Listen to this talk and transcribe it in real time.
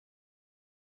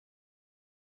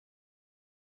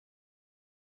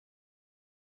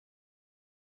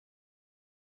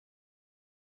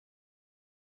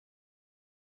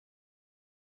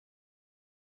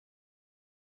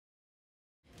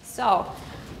So,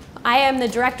 I am the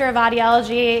Director of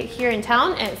Audiology here in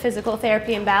town at Physical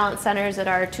Therapy and Balance Centers at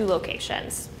our 2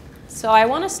 locations. So I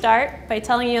want to start by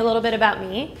telling you a little bit about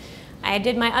me. I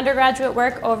did my undergraduate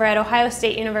work over at Ohio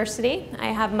State University. I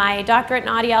have my doctorate in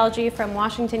audiology from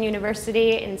Washington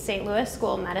University in St. Louis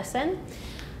School of Medicine.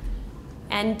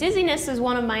 And dizziness is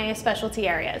one of my specialty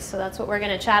areas, so that's what we're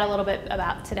going to chat a little bit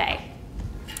about today.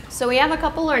 So we have a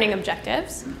couple learning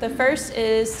objectives. The first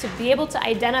is to be able to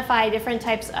identify different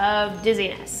types of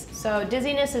dizziness. So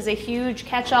dizziness is a huge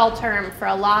catch-all term for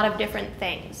a lot of different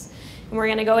things. And we're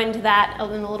going to go into that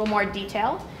in a little more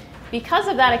detail. Because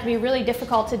of that, it can be really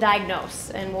difficult to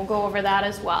diagnose, and we'll go over that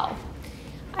as well.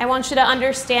 I want you to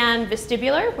understand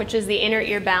vestibular, which is the inner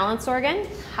ear balance organ,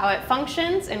 how it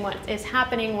functions and what is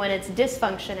happening when it's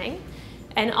dysfunctioning,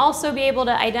 and also be able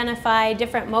to identify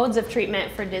different modes of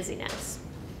treatment for dizziness.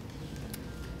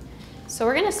 So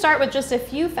we're going to start with just a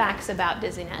few facts about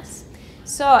dizziness.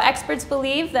 So experts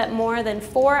believe that more than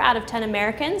 4 out of 10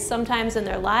 Americans, sometimes in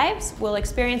their lives, will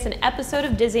experience an episode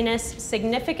of dizziness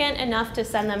significant enough to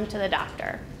send them to the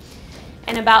doctor.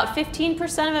 And about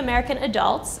 15% of American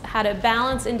adults had a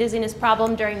balance and dizziness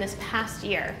problem during this past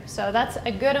year. So that's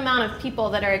a good amount of people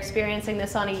that are experiencing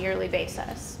this on a yearly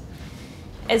basis.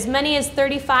 As many as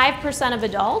 35% of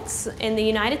adults in the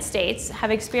United States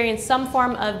have experienced some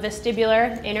form of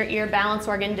vestibular inner ear balance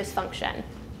organ dysfunction.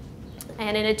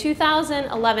 And in a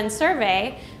 2011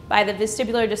 survey by the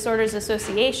Vestibular Disorders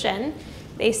Association,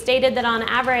 they stated that on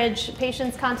average,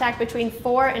 patients contact between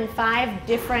 4 and 5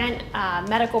 different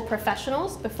medical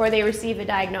professionals before they receive a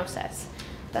diagnosis.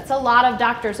 That's a lot of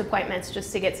doctor's appointments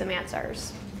just to get some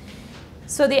answers.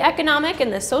 So the economic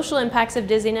and the social impacts of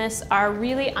dizziness are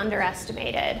really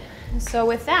underestimated. So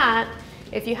with that,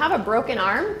 if you have a broken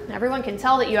arm, everyone can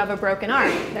tell that you have a broken arm.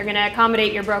 They're going to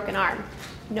accommodate your broken arm.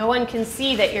 No one can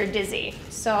see that you're dizzy.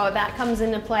 So that comes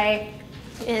into play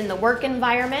in the work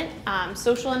environment,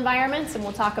 social environments, and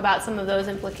we'll talk about some of those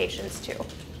implications too.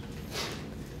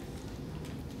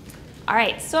 All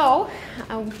right, so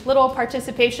a little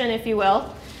participation, if you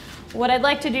will. What I'd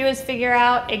like to do is figure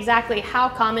out exactly how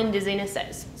common dizziness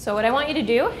is. So what I want you to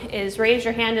do is raise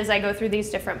your hand as I go through these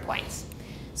different points.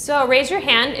 So raise your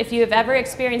hand if you have ever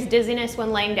experienced dizziness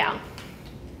when laying down.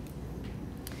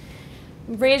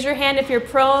 Raise your hand if you're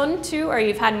prone to or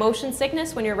you've had motion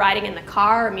sickness when you're riding in the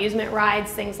car, amusement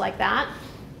rides, things like that.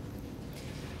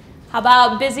 How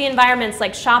about busy environments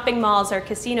like shopping malls or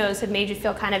casinos have made you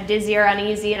feel kind of dizzy or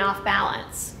uneasy and off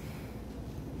balance?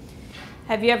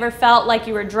 Have you ever felt like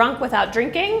you were drunk without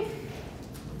drinking?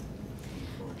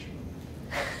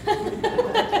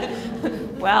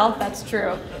 Well, that's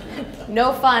true.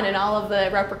 No fun in all of the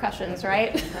repercussions,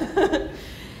 right?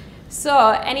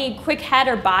 So, any quick head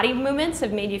or body movements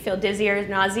have made you feel dizzy or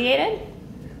nauseated?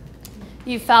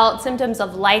 You felt symptoms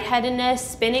of lightheadedness,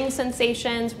 spinning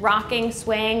sensations, rocking,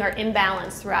 swaying, or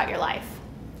imbalance throughout your life.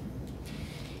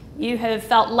 You have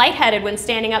felt lightheaded when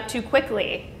standing up too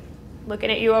quickly.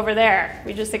 Looking at you over there.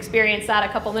 We just experienced that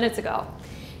a couple minutes ago.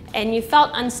 And you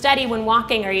felt unsteady when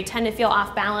walking, or you tend to feel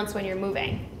off balance when you're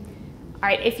moving. All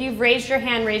right, if you've raised your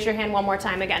hand one more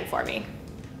time again for me.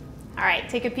 All right,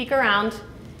 take a peek around.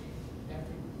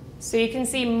 So you can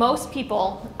see most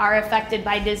people are affected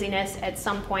by dizziness at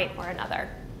some point or another.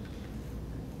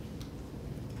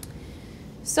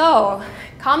 So,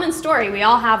 common story, we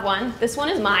all have one. This one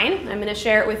is mine. I'm going to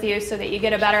share it with you so that you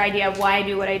get a better idea of why I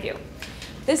do what I do.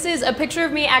 This is a picture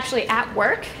of me actually at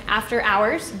work after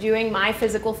hours doing my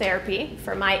physical therapy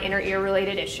for my inner ear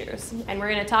related issues. And we're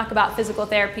going to talk about physical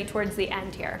therapy towards the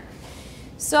end here.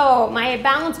 So my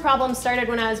balance problem started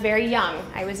when I was very young.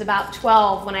 I was about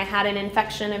 12 when I had an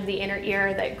infection of the inner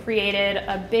ear that created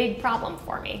a big problem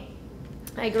for me.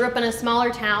 I grew up in a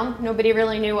smaller town. Nobody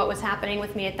really knew what was happening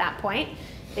with me at that point.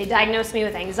 They diagnosed me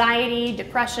with anxiety,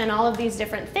 depression, all of these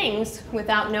different things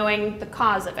without knowing the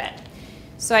cause of it.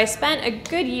 So I spent a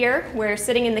good year where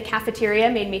sitting in the cafeteria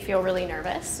made me feel really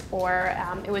nervous, or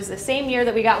it was the same year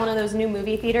that we got one of those new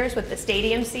movie theaters with the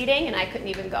stadium seating and I couldn't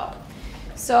even go.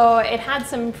 So it had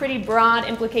some pretty broad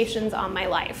implications on my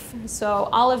life. So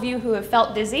all of you who have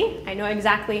felt dizzy, I know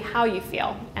exactly how you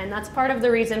feel, and that's part of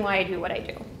the reason why I do what I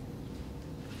do.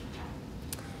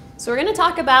 So we're going to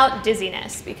talk about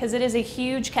dizziness because it is a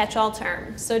huge catch-all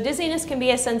term. So dizziness can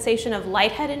be a sensation of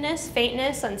lightheadedness,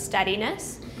 faintness,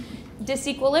 unsteadiness.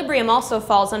 Disequilibrium also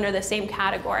falls under the same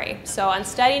category. So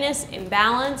unsteadiness,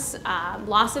 imbalance,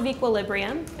 loss of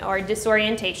equilibrium, or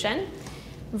disorientation.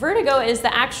 Vertigo is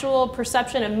the actual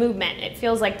perception of movement. It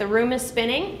feels like the room is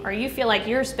spinning, or you feel like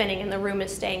you're spinning and the room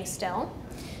is staying still.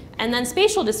 And then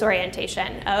spatial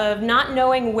disorientation, of not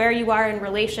knowing where you are in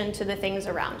relation to the things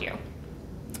around you.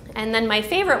 And then my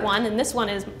favorite one, and this one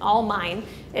is all mine,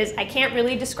 is I can't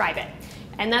really describe it.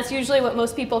 And that's usually what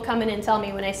most people come in and tell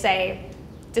me when I say,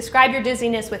 describe your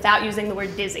dizziness without using the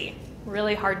word dizzy.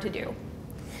 Really hard to do.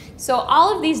 So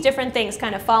all of these different things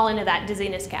kind of fall into that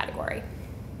dizziness category.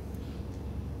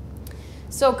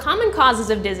 So common causes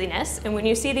of dizziness, and when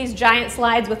you see these giant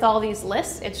slides with all these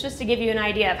lists, it's just to give you an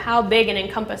idea of how big and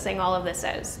encompassing all of this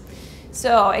is.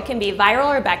 So it can be viral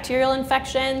or bacterial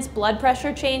infections, blood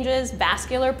pressure changes,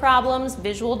 vascular problems,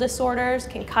 visual disorders,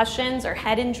 concussions or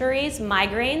head injuries,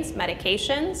 migraines,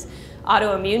 medications,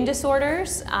 autoimmune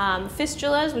disorders,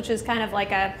 fistulas, which is kind of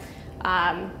like a,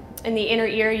 in the inner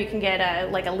ear you can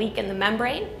get like a leak in the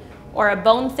membrane, or a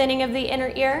bone thinning of the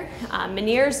inner ear,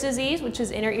 Meniere's disease, which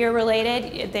is inner ear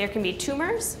related. There can be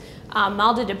tumors,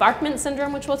 mal de débarquement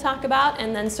syndrome, which we'll talk about,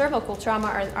 and then cervical trauma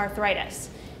or arthritis.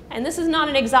 And this is not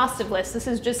an exhaustive list, this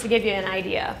is just to give you an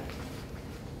idea.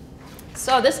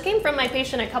 So this came from my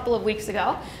patient a couple of weeks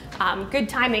ago. Good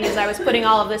timing as I was putting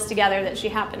all of this together that she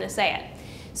happened to say it.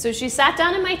 So she sat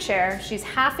down in my chair, she's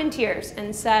half in tears,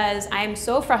 and says, I am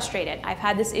so frustrated. I've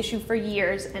had this issue for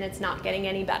years and it's not getting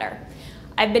any better.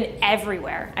 I've been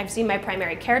everywhere. I've seen my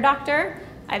primary care doctor,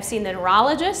 I've seen the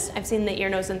neurologist, I've seen the ear,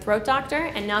 nose, and throat doctor,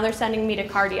 and now they're sending me to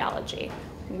cardiology.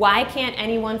 Why can't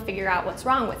anyone figure out what's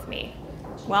wrong with me?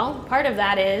 Well, part of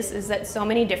that is that so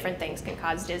many different things can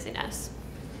cause dizziness.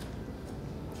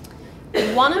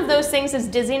 One of those things is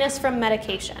dizziness from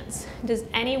medications. Does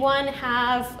anyone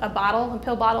have a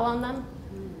pill bottle on them?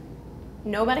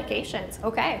 No medications,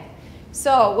 okay.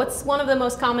 So what's one of the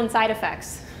most common side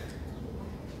effects?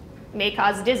 May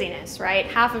cause dizziness, right?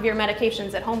 Half of your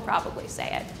medications at home probably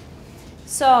say it.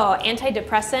 So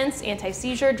antidepressants,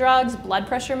 anti-seizure drugs, blood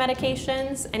pressure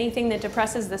medications, anything that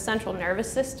depresses the central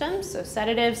nervous system, so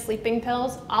sedatives, sleeping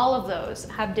pills, all of those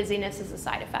have dizziness as a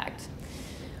side effect.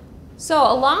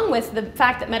 So along with the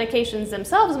fact that medications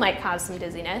themselves might cause some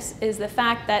dizziness is the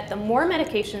fact that the more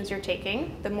medications you're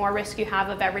taking, the more risk you have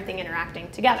of everything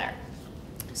interacting together.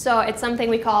 So it's something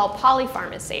we call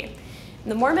polypharmacy.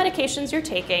 The more medications you're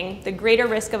taking, the greater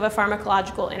risk of a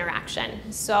pharmacological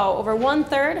interaction. So over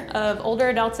 1/3 of older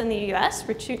adults in the US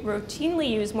routinely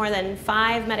use more than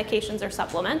 5 medications or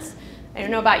supplements. I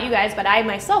don't know about you guys, but I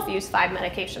myself use 5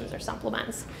 medications or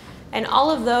supplements. And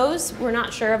all of those, we're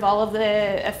not sure of all of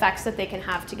the effects that they can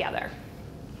have together.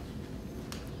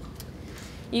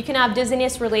 You can have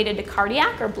dizziness related to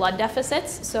cardiac or blood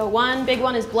deficits. So one big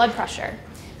one is blood pressure.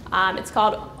 It's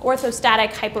called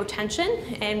orthostatic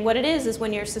hypotension, and what it is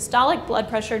when your systolic blood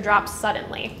pressure drops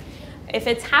suddenly. If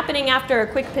it's happening after a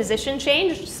quick position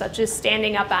change, such as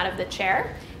standing up out of the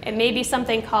chair, it may be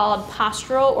something called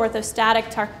postural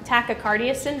orthostatic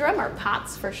tachycardia syndrome, or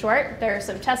POTS for short. There are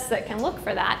some tests that can look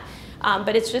for that,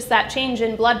 but it's just that change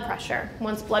in blood pressure.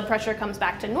 Once blood pressure comes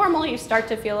back to normal, you start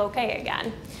to feel okay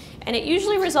again. And it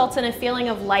usually results in a feeling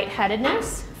of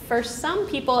lightheadedness. For some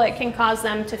people, it can cause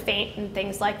them to faint and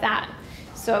things like that.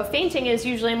 So fainting is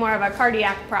usually more of a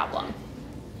cardiac problem.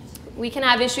 We can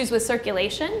have issues with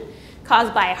circulation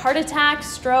caused by heart attack,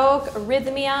 stroke,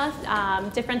 arrhythmia,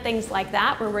 different things like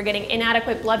that, where we're getting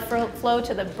inadequate blood flow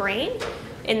to the brain,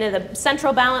 into the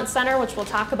central balance center, which we'll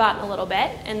talk about in a little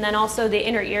bit, and then also the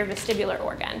inner ear vestibular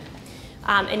organ.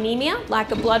 Anemia,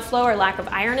 lack of blood flow or lack of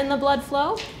iron in the blood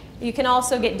flow. You can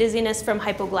also get dizziness from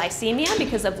hypoglycemia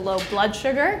because of low blood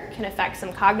sugar, can affect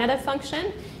some cognitive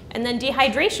function. And then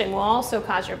dehydration will also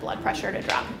cause your blood pressure to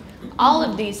drop. All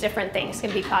of these different things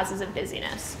can be causes of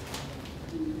dizziness.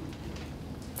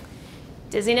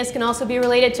 Dizziness can also be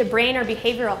related to brain or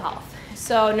behavioral health.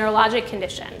 So neurologic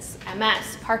conditions,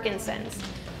 MS, Parkinson's.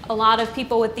 A lot of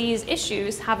people with these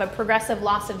issues have a progressive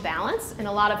loss of balance, and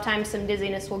a lot of times some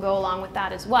dizziness will go along with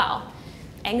that as well.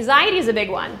 Anxiety is a big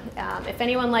one. If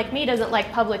anyone like me doesn't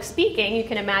like public speaking, you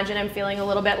can imagine I'm feeling a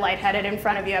little bit lightheaded in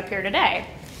front of you up here today.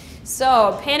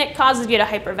 So panic causes you to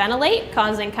hyperventilate,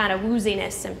 causing kind of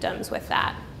wooziness symptoms with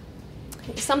that.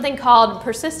 Something called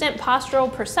persistent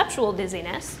postural perceptual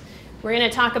dizziness. We're going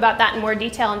to talk about that in more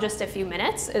detail in just a few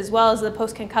minutes, as well as the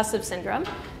post-concussive syndrome.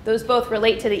 Those both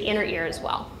relate to the inner ear as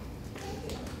well.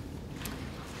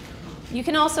 You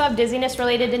can also have dizziness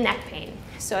related to neck pain.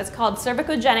 So it's called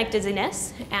cervicogenic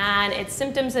dizziness, and it's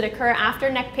symptoms that occur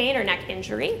after neck pain or neck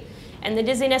injury. And the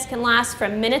dizziness can last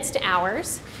from minutes to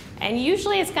hours. And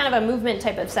usually it's kind of a movement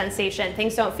type of sensation.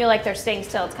 Things don't feel like they're staying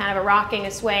still. It's kind of a rocking,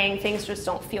 a swaying. Things just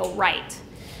don't feel right.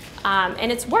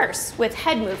 And it's worse with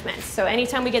head movements. So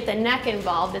anytime we get the neck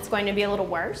involved, it's going to be a little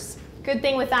worse. Good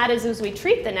thing with that is as we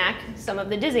treat the neck, some of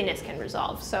the dizziness can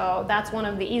resolve. So that's one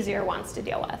of the easier ones to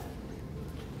deal with.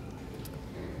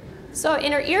 So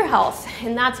inner ear health,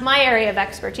 and that's my area of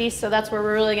expertise, so that's where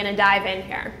we're really going to dive in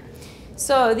here.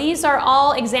 So these are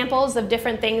all examples of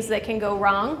different things that can go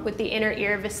wrong with the inner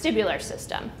ear vestibular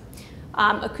system.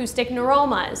 Acoustic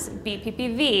neuromas,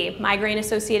 BPPV,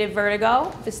 migraine-associated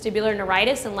vertigo, vestibular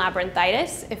neuritis, and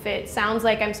labyrinthitis. If it sounds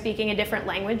like I'm speaking a different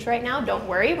language right now, don't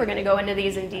worry, we're going to go into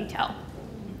these in detail.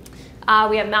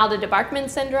 We have Malda-Debarkman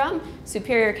syndrome,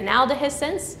 superior canal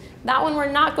dehiscence. That one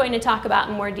we're not going to talk about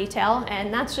in more detail,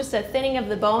 and that's just a thinning of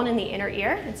the bone in the inner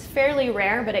ear. It's fairly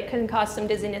rare, but it can cause some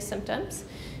dizziness symptoms.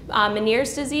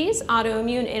 Meniere's disease,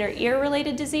 autoimmune inner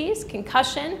ear-related disease,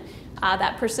 concussion,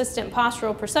 that persistent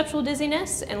postural perceptual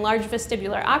dizziness, enlarged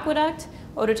vestibular aqueduct,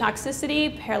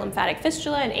 ototoxicity, paralymphatic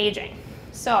fistula, and aging.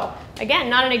 So again,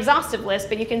 not an exhaustive list,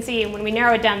 but you can see when we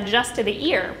narrow it down just to the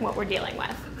ear what we're dealing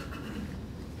with.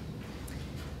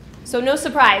 So no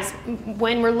surprise,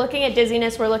 when we're looking at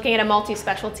dizziness, we're looking at a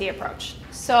multi-specialty approach.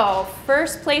 So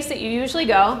first place that you usually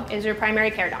go is your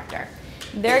primary care doctor.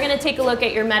 They're going to take a look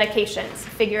at your medications,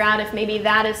 figure out if maybe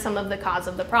that is some of the cause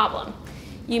of the problem.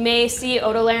 You may see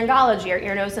otolaryngology or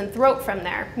ear, nose, and throat from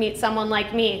there. Meet someone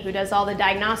like me who does all the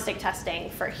diagnostic testing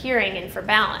for hearing and for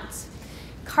balance.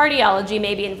 Cardiology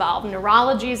may be involved.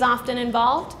 Neurology is often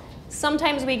involved.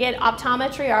 Sometimes we get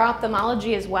optometry or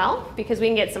ophthalmology as well because we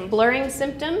can get some blurring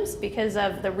symptoms because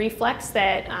of the reflex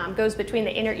that goes between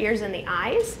the inner ears and the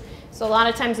eyes. So a lot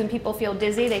of times when people feel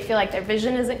dizzy, they feel like their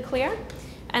vision isn't clear.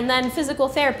 And then physical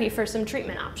therapy for some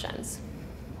treatment options.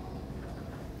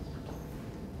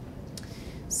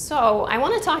 So I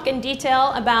want to talk in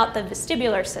detail about the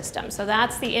vestibular system. So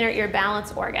that's the inner ear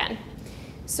balance organ.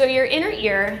 So your inner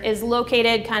ear is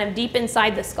located kind of deep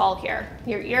inside the skull here.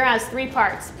 Your ear has three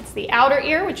parts. It's the outer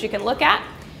ear, which you can look at.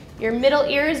 Your middle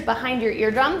ear is behind your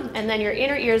eardrum, and then your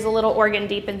inner ear is a little organ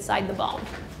deep inside the bone.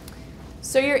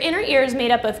 So your inner ear is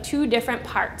made up of two different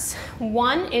parts.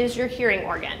 One is your hearing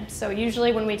organ. So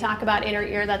usually when we talk about inner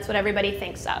ear, that's what everybody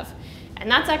thinks of.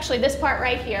 And that's actually this part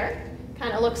right here.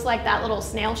 Kind of looks like that little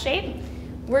snail shape.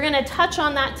 We're going to touch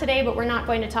on that today, but we're not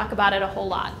going to talk about it a whole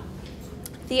lot.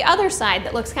 The other side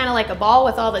that looks kind of like a ball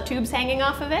with all the tubes hanging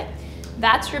off of it,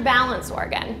 that's your balance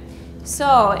organ.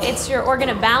 So it's your organ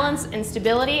of balance and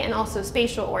stability and also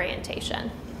spatial orientation.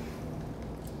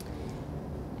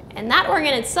 And that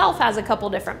organ itself has a couple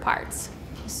different parts.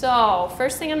 So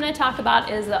first thing I'm going to talk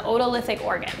about is the otolithic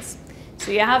organs.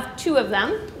 So you have two of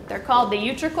them. They're called the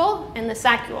utricle and the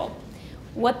saccule.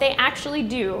 What they actually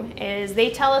do is they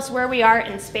tell us where we are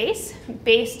in space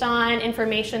based on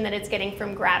information that it's getting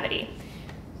from gravity.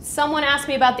 Someone asked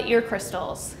me about the ear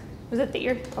crystals. Was it the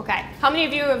ear? Okay. How many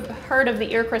of you have heard of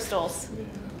the ear crystals?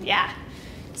 Yeah.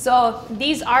 So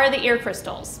these are the ear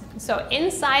crystals. So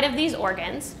inside of these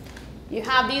organs, you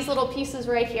have these little pieces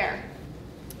right here.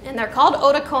 And they're called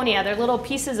otoconia. They're little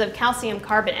pieces of calcium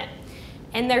carbonate.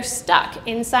 And they're stuck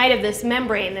inside of this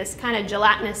membrane, this kind of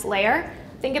gelatinous layer.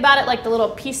 Think about it like the little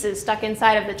pieces stuck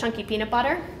inside of the chunky peanut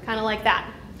butter, kind of like that.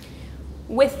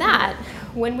 With that,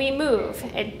 when we move,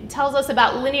 it tells us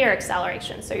about linear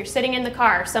acceleration. So you're sitting in the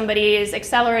car, somebody is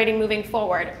accelerating moving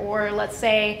forward, or let's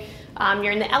say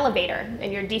you're in the elevator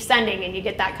and you're descending and you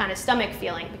get that kind of stomach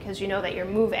feeling because you know that you're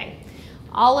moving.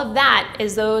 All of that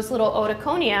is those little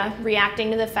otoconia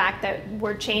reacting to the fact that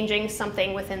we're changing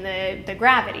something within the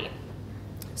gravity.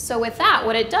 So with that,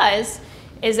 what it does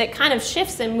is it kind of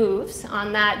shifts and moves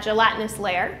on that gelatinous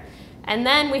layer. And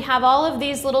then we have all of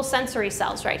these little sensory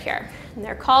cells right here. And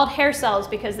they're called hair cells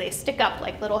because they stick up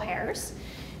like little hairs.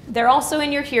 They're also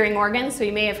in your hearing organs, so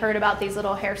you may have heard about these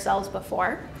little hair cells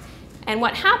before. And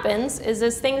what happens is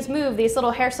as things move, these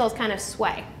little hair cells kind of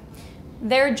sway.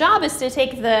 Their job is to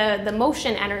take the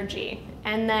motion energy,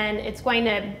 and then it's going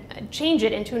to change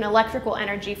it into an electrical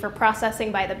energy for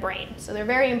processing by the brain. So they're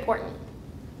very important.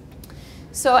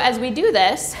 So as we do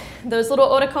this, those little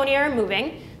otoconia are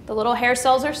moving, the little hair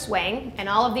cells are swaying, and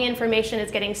all of the information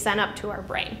is getting sent up to our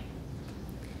brain.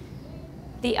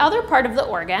 The other part of the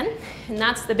organ, and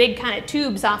that's the big kind of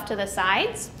tubes off to the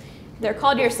sides, they're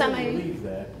called your I believe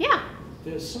that. Yeah.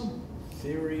 There's some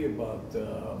theory about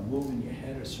moving your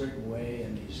head a certain way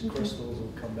and these crystals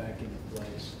will come back into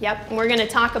place. Yep, and we're going to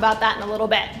talk about that in a little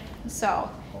bit. So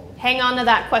hang on to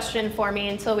that question for me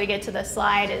until we get to the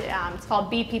slide. It's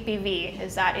called BPPV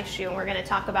is that issue, and we're going to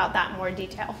talk about that in more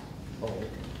detail. Oh.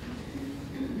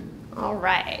 All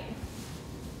right.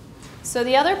 So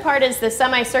the other part is the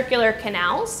semicircular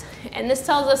canals, and this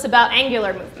tells us about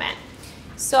angular movement.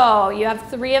 So you have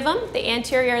three of them, the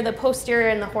anterior, the posterior,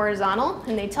 and the horizontal,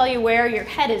 and they tell you where your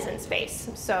head is in space.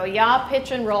 So yaw,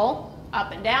 pitch, and roll,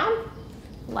 up and down,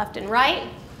 left and right,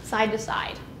 side to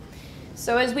side.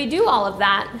 So as we do all of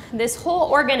that, this whole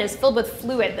organ is filled with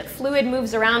fluid. The fluid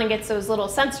moves around and gets those little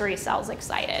sensory cells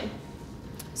excited.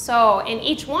 So in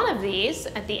each one of these,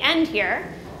 at the end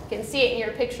here, you can see it in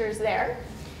your pictures there,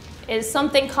 is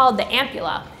something called the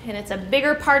ampulla. And it's a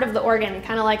bigger part of the organ,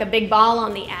 kind of like a big ball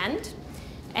on the end.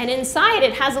 And inside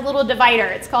it has a little divider.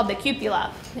 It's called the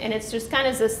cupula. And it's just kind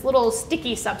of this little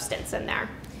sticky substance in there.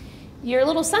 Your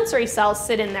little sensory cells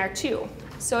sit in there too.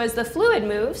 So as the fluid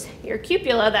moves, your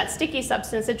cupula, that sticky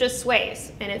substance, it just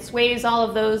sways. And it sways all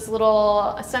of those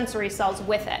little sensory cells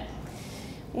with it.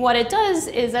 What it does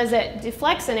is as it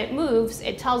deflects and it moves,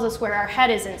 it tells us where our head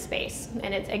is in space.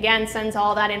 And it, again, sends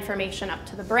all that information up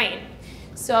to the brain.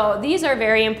 So these are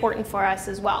very important for us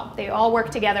as well. They all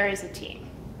work together as a team.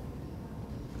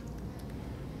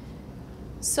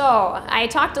 So I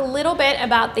talked a little bit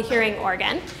about the hearing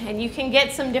organ, and you can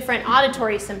get some different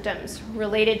auditory symptoms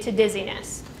related to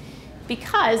dizziness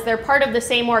because they're part of the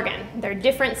same organ. They're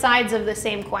different sides of the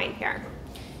same coin here.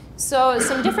 So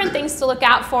some different things to look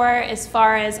out for as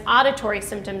far as auditory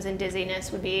symptoms in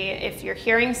dizziness would be if your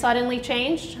hearing suddenly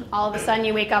changed. All of a sudden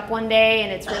you wake up one day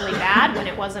and it's really bad when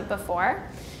it wasn't before.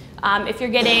 If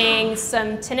you're getting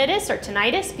some tinnitus or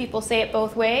tinnitus, people say it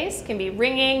both ways. It can be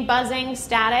ringing, buzzing,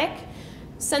 static.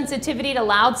 Sensitivity to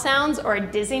loud sounds or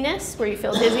dizziness, where you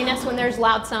feel dizziness when there's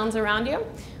loud sounds around you.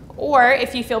 Or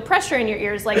if you feel pressure in your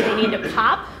ears like they need to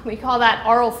pop, we call that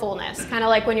aural fullness, kind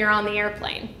of like when you're on the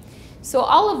airplane. So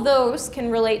all of those can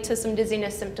relate to some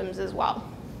dizziness symptoms as well.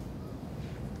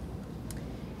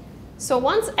 So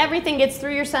once everything gets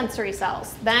through your sensory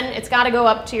cells, then it's got to go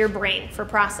up to your brain for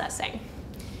processing.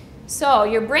 So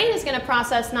your brain is going to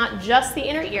process not just the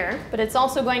inner ear, but it's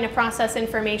also going to process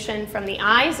information from the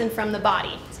eyes and from the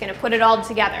body. It's going to put it all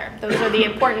together. Those are the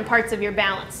important parts of your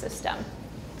balance system.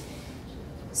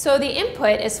 So the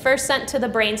input is first sent to the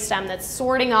brainstem that's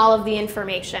sorting all of the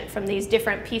information from these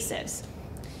different pieces.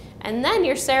 And then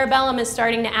your cerebellum is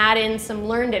starting to add in some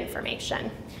learned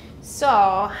information. So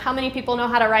how many people know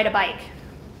how to ride a bike?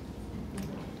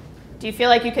 Do you feel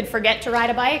like you could forget to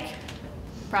ride a bike?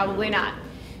 Probably not.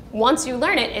 Once you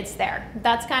learn it, it's there.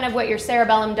 That's kind of what your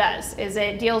cerebellum does, is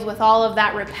it deals with all of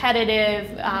that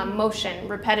repetitive motion,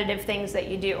 repetitive things that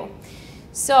you do.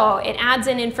 So it adds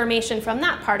in information from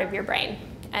that part of your brain.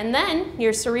 And then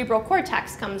your cerebral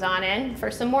cortex comes on in for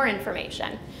some more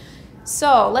information.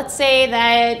 So let's say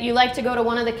that you like to go to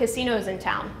one of the casinos in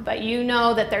town, but you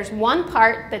know that there's one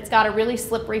part that's got a really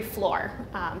slippery floor.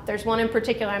 There's one in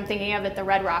particular I'm thinking of at the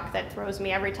Red Rock that throws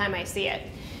me every time I see it.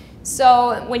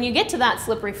 So when you get to that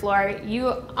slippery floor, you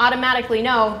automatically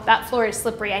know that floor is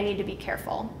slippery, I need to be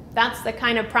careful. That's the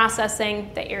kind of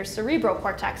processing that your cerebral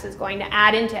cortex is going to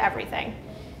add into everything.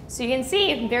 So you can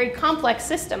see a very complex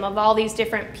system of all these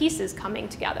different pieces coming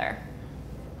together.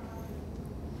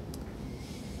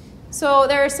 So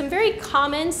there are some very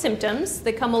common symptoms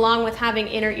that come along with having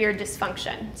inner ear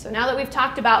dysfunction. So now that we've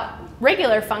talked about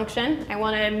regular function, I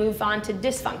want to move on to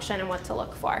dysfunction and what to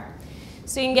look for.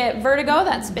 So you can get vertigo,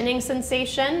 that spinning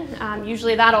sensation.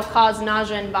 Usually that'll cause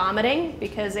nausea and vomiting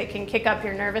because it can kick up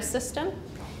your nervous system.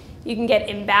 You can get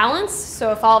imbalance,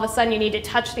 so if all of a sudden you need to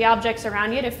touch the objects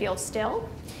around you to feel still.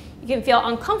 You can feel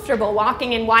uncomfortable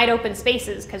walking in wide open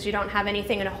spaces because you don't have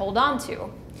anything to hold on to.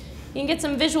 You can get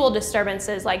some visual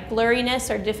disturbances like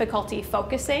blurriness or difficulty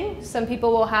focusing. Some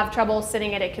people will have trouble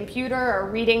sitting at a computer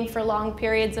or reading for long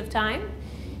periods of time.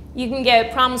 You can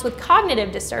get problems with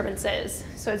cognitive disturbances.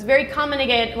 So it's very common to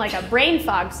get like a brain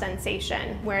fog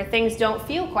sensation where things don't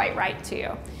feel quite right to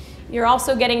you. You're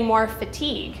also getting more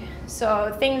fatigue.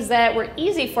 So things that were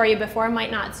easy for you before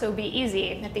might not so be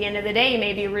easy. At the end of the day, you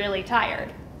may be really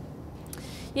tired.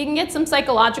 You can get some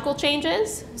psychological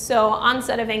changes, so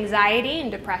onset of anxiety and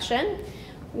depression.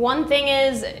 One thing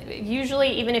is, usually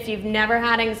even if you've never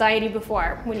had anxiety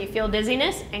before, when you feel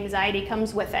dizziness, anxiety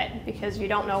comes with it because you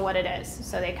don't know what it is.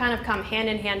 So they kind of come hand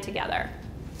in hand together.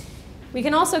 We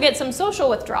can also get some social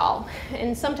withdrawal,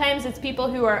 and sometimes it's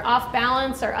people who are off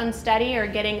balance or unsteady or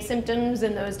getting symptoms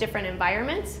in those different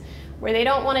environments where they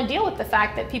don't want to deal with the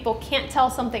fact that people can't tell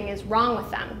something is wrong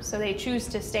with them, so they choose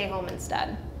to stay home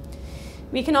instead.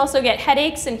 We can also get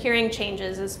headaches and hearing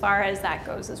changes as far as that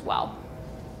goes as well.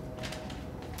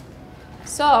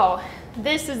 So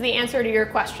this is the answer to your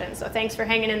question, so thanks for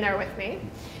hanging in there with me.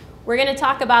 We're going to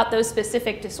talk about those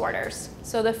specific disorders.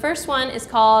 So the first one is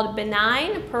called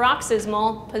benign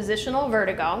paroxysmal positional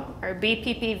vertigo, or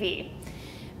BPPV.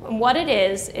 And what it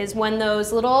is when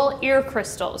those little ear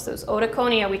crystals, those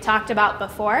otoconia we talked about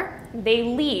before, they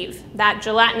leave that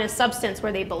gelatinous substance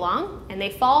where they belong, and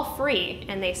they fall free,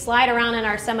 and they slide around in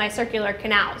our semicircular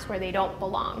canals where they don't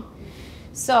belong.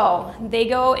 So they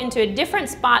go into a different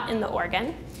spot in the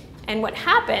organ, and what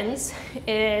happens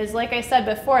is, like I said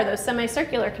before, those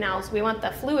semicircular canals, we want the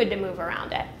fluid to move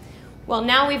around it. Well,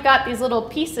 now we've got these little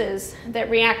pieces that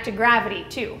react to gravity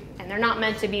too, and they're not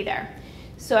meant to be there.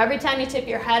 So every time you tip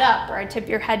your head up or tip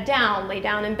your head down, lay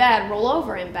down in bed, roll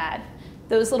over in bed,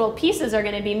 those little pieces are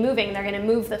going to be moving. They're going to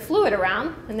move the fluid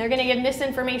around, and they're going to give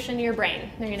misinformation to your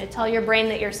brain. They're going to tell your brain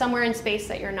that you're somewhere in space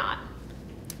that you're not.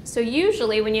 So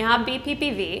usually when you have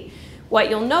BPPV, what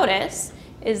you'll notice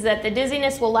is that the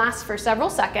dizziness will last for several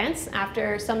seconds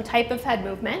after some type of head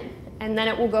movement, and then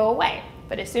it will go away.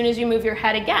 But as soon as you move your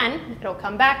head again, it'll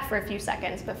come back for a few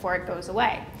seconds before it goes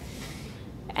away.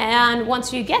 And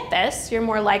once you get this, you're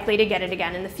more likely to get it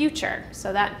again in the future.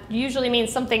 So that usually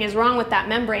means something is wrong with that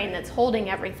membrane that's holding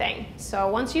everything. So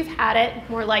once you've had it,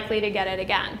 more likely to get it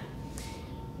again.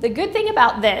 The good thing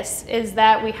about this is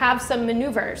that we have some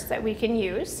maneuvers that we can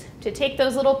use to take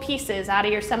those little pieces out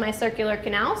of your semicircular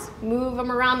canals, move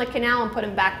them around the canal, and put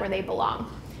them back where they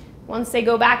belong. Once they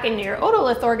go back into your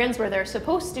otolith organs where they're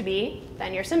supposed to be,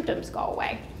 then your symptoms go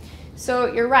away.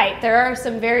 So you're right, there are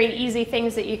some very easy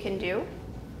things that you can do.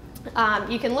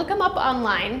 You can look them up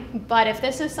online, but if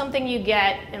this is something you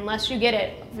get, unless you get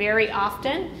it very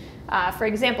often, for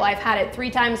example, I've had it 3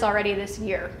 times already this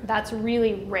year. That's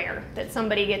really rare that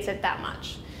somebody gets it that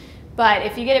much. But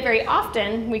if you get it very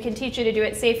often, we can teach you to do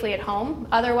it safely at home.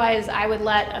 Otherwise, I would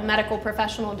let a medical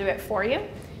professional do it for you.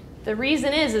 The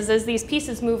reason is as these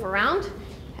pieces move around,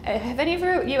 have any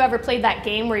of you ever played that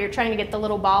game where you're trying to get the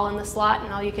little ball in the slot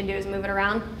and all you can do is move it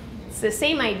around? It's the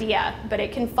same idea, but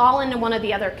it can fall into one of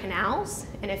the other canals,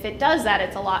 and if it does that,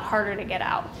 it's a lot harder to get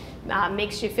out.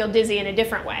 Makes you feel dizzy in a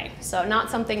different way, so not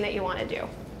something that you want to do.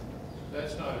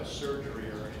 That's not a surgery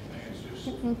or anything, it's just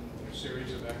a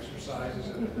series of exercises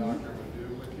that a doctor would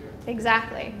do with you?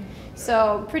 Exactly.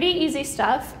 So pretty easy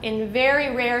stuff. In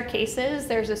very rare cases,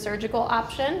 there's a surgical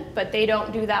option, but they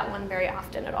don't do that one very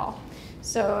often at all.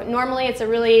 So normally it's a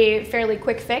really fairly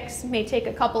quick fix. It may take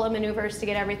a couple of maneuvers to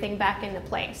get everything back into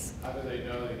place. How do they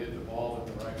know they get the ball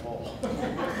in the right hole?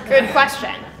 Good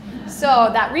question. So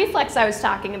that reflex I was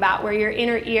talking about where your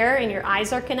inner ear and your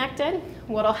eyes are connected,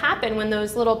 what'll happen when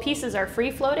those little pieces are free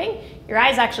floating, your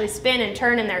eyes actually spin and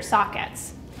turn in their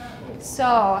sockets.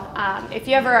 So if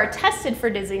you ever are tested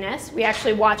for dizziness, we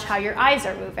actually watch how your eyes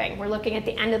are moving. We're looking at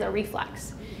the end of the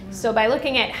reflex. So by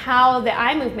looking at how the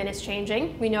eye movement is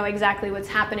changing, we know exactly what's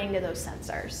happening to those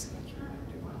sensors.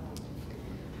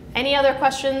 Any other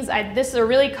questions? This is a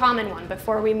really common one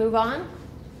before we move on.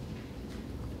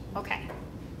 Okay.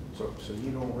 So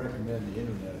you don't recommend the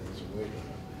internet as a way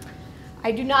to...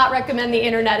 I do not recommend the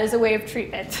internet as a way of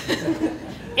treatment.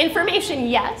 Information,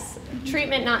 yes.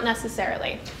 Treatment, not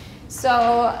necessarily. So,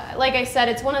 like I said,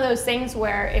 it's one of those things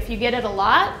where if you get it a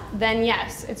lot, then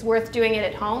yes, it's worth doing it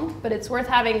at home, but it's worth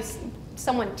having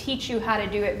someone teach you how to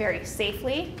do it very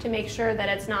safely to make sure that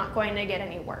it's not going to get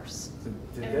any worse.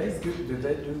 Did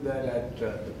they do that at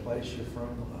the place you're from?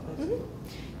 Mm-hmm.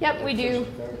 Yep, we do.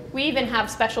 We even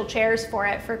have special chairs for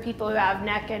it for people who have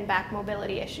neck and back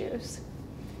mobility issues.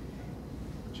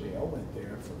 Gee, I went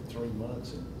there for 3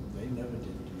 months and they never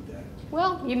did do that.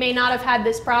 Well, you may not have had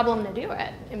this problem to do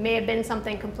it. It may have been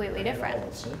something completely different. All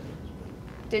the symptoms,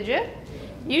 Did you? yeah.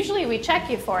 Usually we check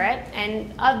you for it,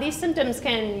 and these symptoms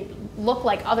can look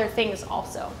like other things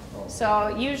also. Oh.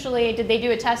 So usually, did they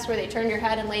do a test where they turned your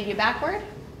head and laid you backward?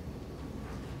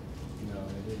 No,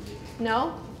 they didn't.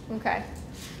 No? Okay.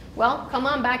 Well, come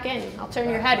on back in. I'll turn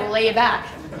your head, we'll lay you back.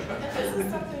 Is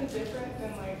this something different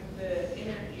than like the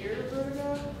inner ear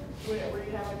vertigo, where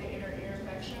you have like an inner ear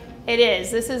infection? It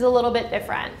is. This is a little bit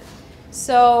different.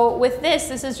 So with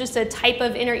this is just a type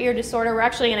of inner ear disorder. We're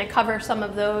actually going to cover some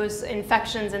of those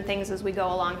infections and things as we go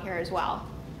along here as well.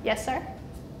 Yes, sir?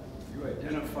 You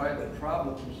identify the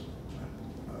problems.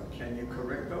 Can you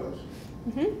correct those?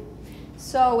 Mm-hmm.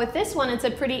 So with this one, it's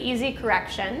a pretty easy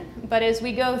correction, but as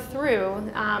we go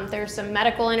through, there's some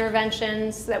medical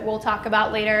interventions that we'll talk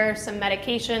about later, some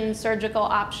medications, surgical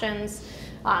options,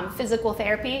 physical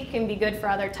therapy can be good for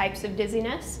other types of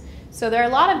dizziness. So there are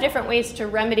a lot of different ways to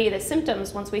remedy the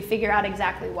symptoms once we figure out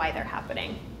exactly why they're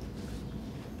happening.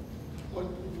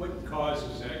 What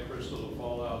causes that crystal to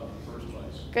fall out in the first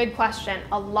place? Good question.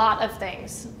 A lot of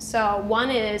things. So one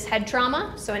is head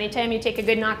trauma. So anytime you take a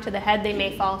good knock to the head, they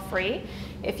may fall free.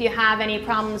 If you have any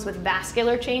problems with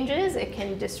vascular changes, it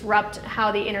can disrupt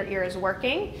how the inner ear is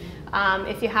working.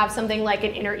 If you have something like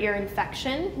an inner ear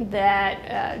infection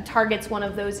that targets one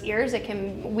of those ears, it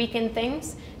can weaken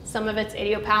things. Some of it's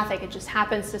idiopathic. It just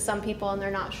happens to some people and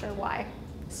they're not sure why.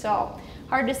 So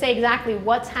hard to say exactly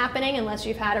what's happening unless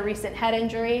you've had a recent head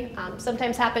injury.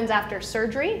 Sometimes happens after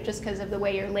surgery just because of the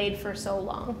way you're laid for so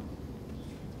long.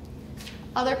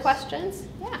 Other questions?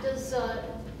 Yeah. Does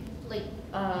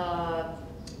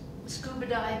scuba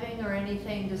diving or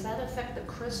anything, does that affect the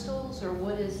crystals, or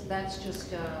what is, that's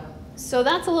just So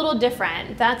that's a little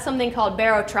different. That's something called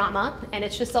barotrauma, and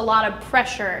it's just a lot of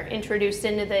pressure introduced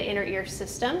into the inner ear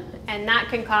system, and that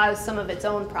can cause some of its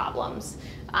own problems.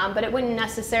 But it wouldn't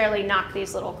necessarily knock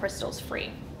these little crystals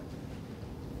free.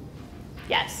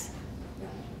 Yes?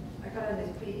 I got an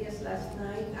experience last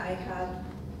night. I had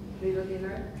little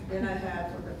dinner. Then I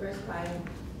had, for the first time,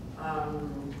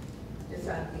 this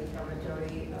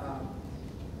anti-inflammatory,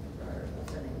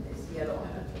 what's the name? This yellow,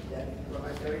 the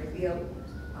inflammatory pill.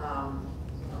 I'm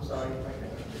sorry if I can.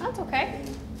 That's okay.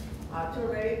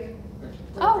 Turmeric.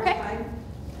 Oh, okay. Time.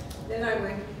 Then I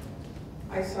went,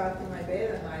 I sat in my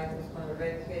bed and I was on the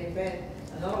bed, get in bed,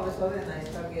 and all of a sudden I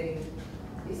started getting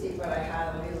dizzy, but I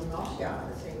had a little nausea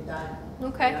at the same time.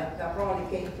 Okay. That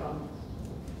probably came from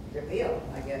the pill,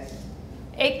 I guess.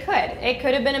 It could. It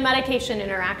could have been a medication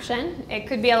interaction. It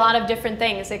could be a lot of different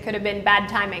things. It could have been bad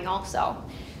timing also.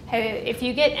 If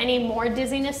you get any more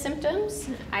dizziness symptoms,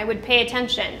 I would pay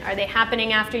attention. Are they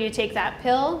happening after you take that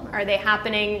pill? Are they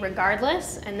happening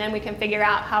regardless? And then we can figure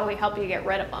out how we help you get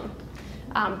rid of them.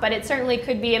 But it certainly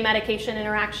could be a medication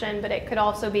interaction, but it could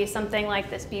also be something like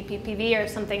this BPPV or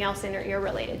something else inner ear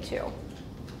related too.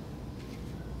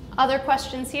 Other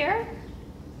questions here?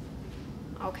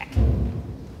 Okay.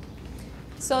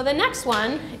 So the next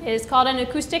one is called an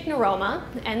acoustic neuroma,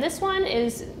 and this one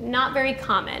is not very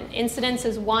common. Incidence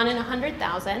is 1 in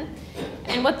 100,000.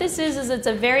 And what this is it's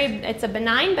a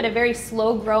benign but a very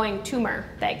slow growing tumor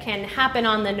that can happen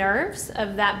on the nerves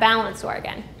of that balance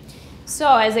organ.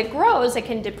 So as it grows, it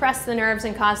can depress the nerves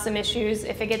and cause some issues.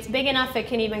 If it gets big enough, it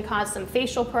can even cause some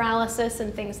facial paralysis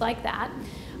and things like that.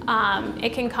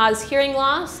 It can cause hearing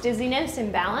loss, dizziness,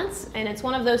 imbalance, and it's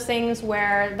one of those things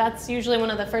where that's usually one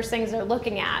of the first things they're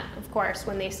looking at, of course,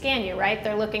 when they scan you, right?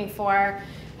 They're looking for,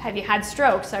 have you had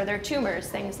strokes? Are there tumors?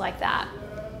 Things like that.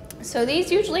 So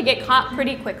these usually get caught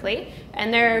pretty quickly,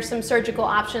 and there are some surgical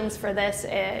options for this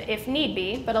if need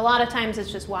be, but a lot of times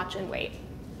it's just watch and wait.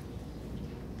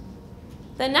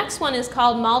 The next one is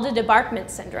called mal de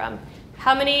débarquement syndrome.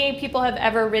 How many people have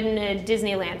ever ridden a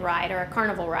Disneyland ride or a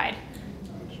carnival ride?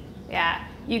 Yeah,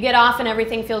 you get off and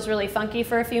everything feels really funky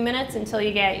for a few minutes until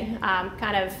you get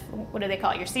kind of, what do they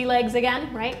call it, your sea legs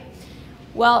again, right?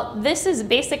 Well, this is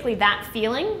basically that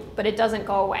feeling, but it doesn't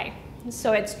go away.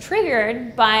 So it's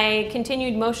triggered by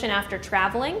continued motion after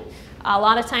traveling. A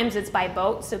lot of times it's by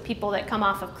boat, so people that come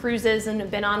off of cruises and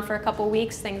have been on for a couple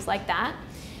weeks, things like that.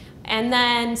 And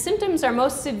then symptoms are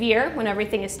most severe when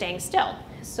everything is staying still.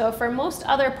 So for most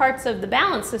other parts of the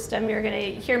balance system, you're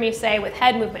going to hear me say with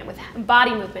head movement, with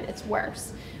body movement, it's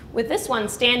worse. With this one,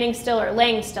 standing still or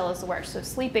laying still is the worst, so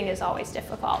sleeping is always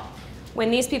difficult. When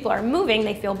these people are moving,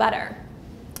 they feel better.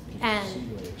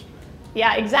 And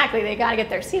yeah, exactly, they got to get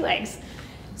their sea legs.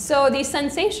 So these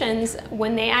sensations,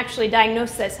 when they actually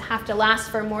diagnose this, have to last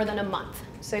for more than a month.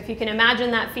 So if you can imagine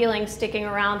that feeling sticking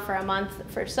around for a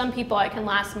month, for some people it can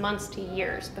last months to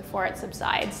years before it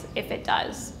subsides, if it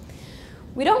does.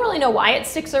 We don't really know why it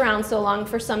sticks around so long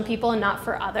for some people and not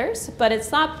for others, but it's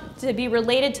thought to be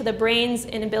related to the brain's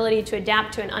inability to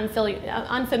adapt to an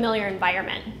unfamiliar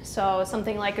environment. So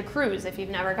something like a cruise if you've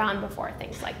never gone before,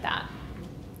 things like that.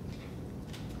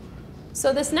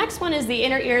 So this next one is the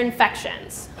inner ear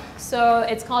infections. So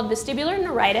it's called vestibular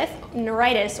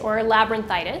neuritis or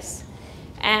labyrinthitis.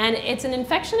 And it's an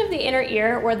infection of the inner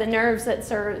ear or the nerves that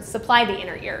supply the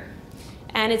inner ear.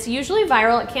 And it's usually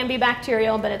viral. It can be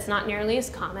bacterial, but it's not nearly as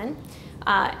common.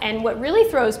 And what really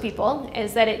throws people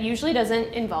is that it usually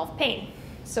doesn't involve pain.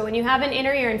 So when you have an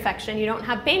inner ear infection, you don't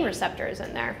have pain receptors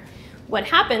in there. What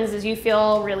happens is you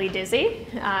feel really dizzy.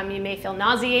 You may feel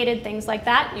nauseated, things like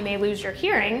that. You may lose your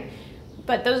hearing,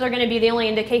 but those are going to be the only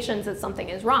indications that something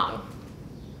is wrong.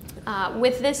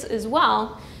 With this as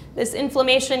well, this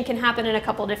inflammation can happen in a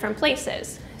couple different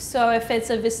places. So if it's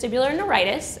a vestibular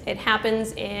neuritis, it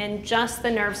happens in just the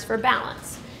nerves for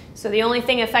balance. So the only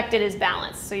thing affected is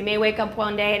balance. So you may wake up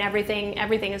one day and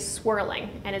everything is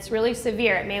swirling, and it's really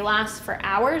severe. It may last for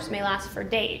hours, may last for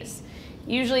days.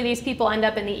 Usually these people end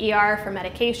up in the ER for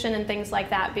medication and things like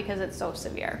that because it's so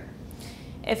severe.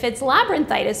 If it's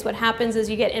labyrinthitis, what happens is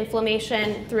you get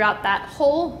inflammation throughout that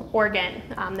whole organ,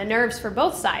 the nerves for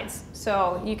both sides.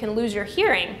 So you can lose your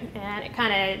hearing, and it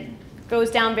kind of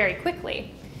goes down very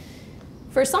quickly.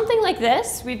 For something like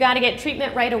this, we've got to get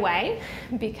treatment right away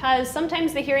because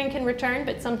sometimes the hearing can return,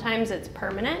 but sometimes it's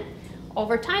permanent.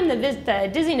 Over time, the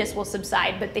dizziness will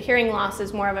subside, but the hearing loss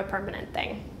is more of a permanent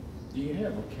thing. Do you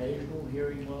have occasional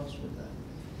hearing loss with that?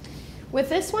 With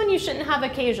this one, you shouldn't have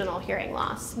occasional hearing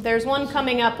loss. There's one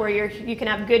coming up where you can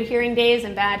have good hearing days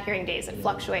and bad hearing days. It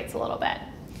fluctuates a little bit.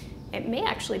 It may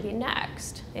actually be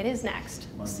next. It is next.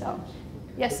 So,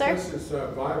 yes, If sir? this is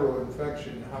a viral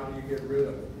infection, how do you get rid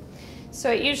of it? So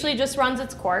it usually just runs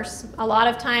its course. A lot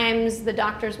of times the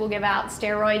doctors will give out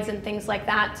steroids and things like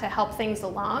that to help things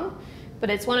along, but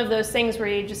it's one of those things where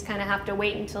you just kind of have to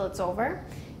wait until it's over.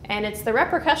 And it's the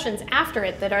repercussions after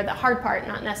it that are the hard part,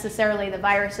 not necessarily the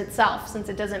virus itself, since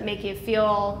it doesn't make you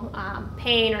feel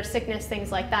pain or sickness,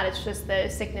 things like that. It's just the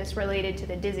sickness related to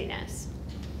the dizziness.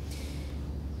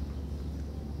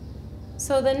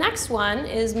 So the next one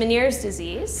is Meniere's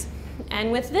disease.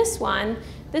 And with this one,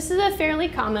 this is a fairly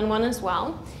common one as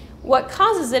well. What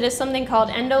causes it is something called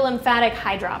endolymphatic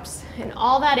hydrops. And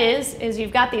all that is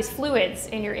you've got these fluids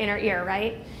in your inner ear,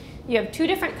 right? You have two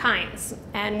different kinds,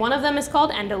 and one of them is called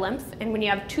endolymph, and when you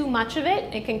have too much of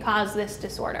it, it can cause this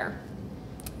disorder.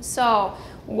 So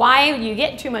why you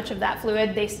get too much of that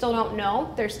fluid, they still don't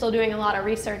know. They're still doing a lot of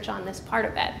research on this part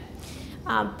of it.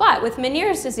 But with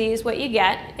Meniere's disease, what you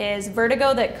get is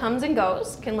vertigo that comes and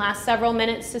goes, can last several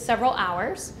minutes to several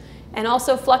hours, and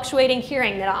also fluctuating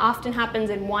hearing that often happens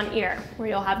in one ear, where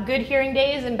you'll have good hearing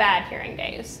days and bad hearing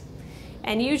days.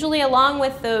 And usually along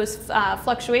with those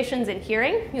fluctuations in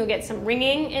hearing, you'll get some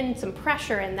ringing and some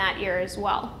pressure in that ear as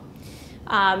well.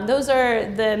 Those are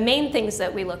the main things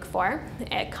that we look for.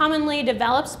 It commonly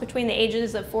develops between the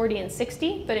ages of 40 and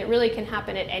 60, but it really can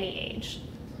happen at any age.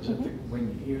 Is it when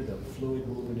you hear the fluid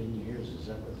moving in your ears, is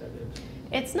that what that is?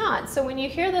 It's not. So when you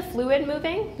hear the fluid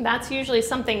moving, that's usually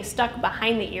something stuck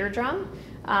behind the eardrum.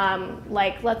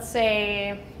 Like let's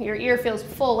say your ear feels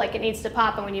full, like it needs to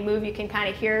pop, and when you move you can kind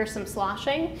of hear some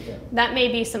sloshing. Yeah. That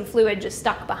may be some fluid just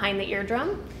stuck behind the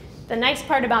eardrum. The nice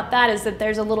part about that is that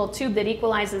there's a little tube that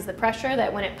equalizes the pressure,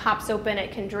 that when it pops open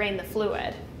it can drain the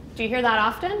fluid. Do you hear that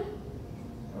often?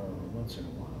 Once in a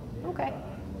while, yeah. Okay. I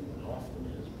don't know what often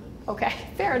it is, but... Okay,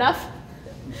 fair enough.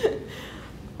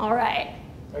 All right.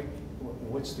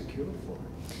 What's the cure for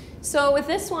it? So with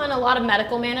this one, a lot of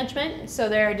medical management. So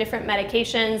there are different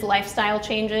medications, lifestyle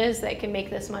changes that can make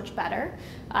this much better.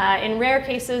 In rare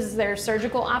cases, there are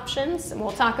surgical options, and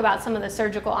we'll talk about some of the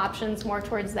surgical options more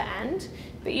towards the end.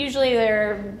 But usually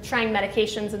they're trying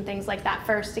medications and things like that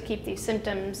first to keep these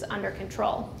symptoms under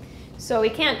control. So we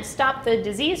can't stop the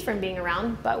disease from being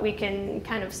around, but we can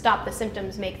kind of stop the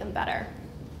symptoms, make them better.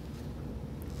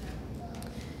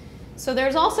 So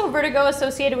there's also vertigo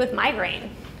associated with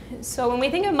migraine. So when we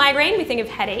think of migraine, we think of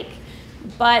headache,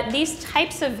 but these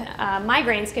types of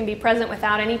migraines can be present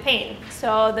without any pain.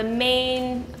 So the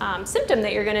main symptom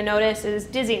that you're going to notice is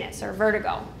dizziness or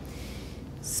vertigo.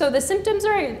 So the symptoms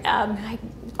are, I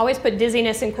always put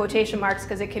dizziness in quotation marks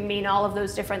because it can mean all of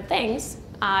those different things.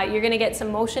 You're going to get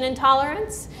some motion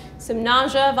intolerance, some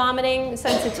nausea, vomiting,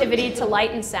 sensitivity to light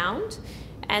and sound.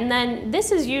 And then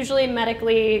this is usually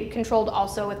medically controlled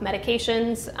also with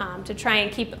medications to try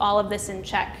and keep all of this in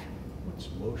check. What's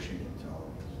motion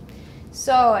intolerance?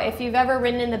 So if you've ever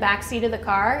ridden in the back seat of the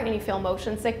car and you feel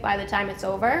motion sick by the time it's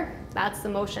over, that's the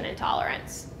motion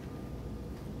intolerance.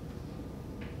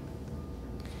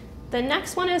 The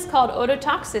next one is called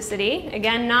ototoxicity.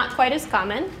 Again, not quite as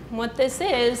common. What this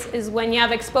is when you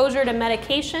have exposure to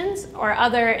medications or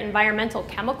other environmental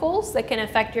chemicals that can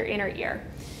affect your inner ear.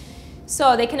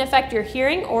 So they can affect your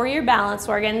hearing or your balance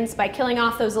organs by killing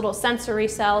off those little sensory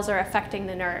cells or affecting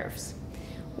the nerves.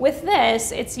 With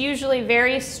this, it's usually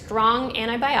very strong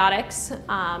antibiotics,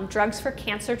 drugs for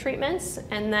cancer treatments,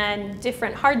 and then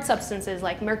different hard substances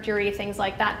like mercury, things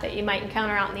like that that you might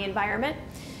encounter out in the environment.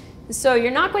 So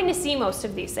you're not going to see most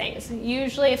of these things.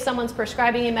 Usually if someone's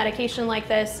prescribing a medication like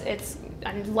this, it's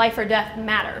a life or death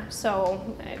matter. So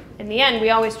in the end,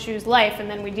 we always choose life, and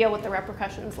then we deal with the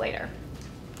repercussions later.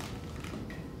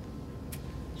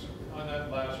 On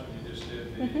that last one you just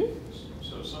did,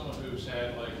 so someone who's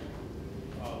had like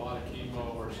a lot of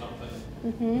chemo or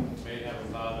something may have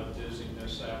a lot of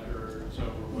dizziness after it's over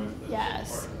with.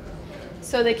 Yes. Part of that. Okay.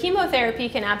 So the chemotherapy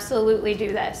can absolutely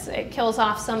do this. It kills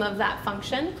off some of that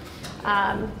function.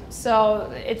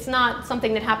 So it's not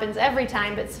something that happens every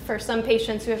time, but for some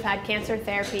patients who have had cancer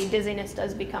therapy, dizziness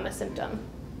does become a symptom.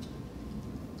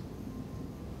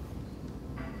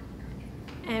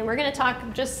 And we're going to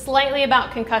talk just slightly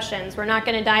about concussions. We're not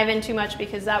going to dive in too much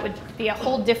because that would be a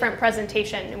whole different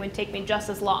presentation and would take me just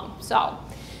as long. So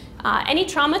any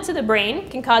trauma to the brain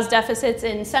can cause deficits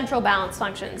in central balance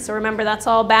functions. So remember, that's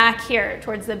all back here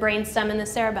towards the brainstem and the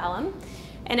cerebellum.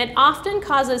 And it often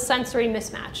causes sensory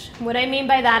mismatch. What I mean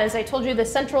by that is I told you the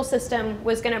central system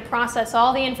was going to process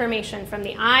all the information from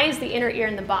the eyes, the inner ear,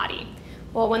 and the body.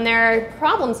 Well, when there are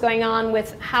problems going on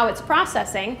with how it's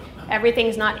processing,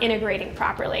 everything's not integrating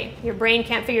properly. Your brain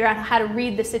can't figure out how to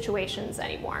read the situations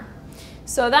anymore.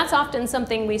 So that's often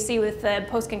something we see with the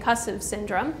post-concussive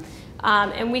syndrome.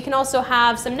 And we can also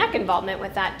have some neck involvement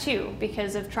with that too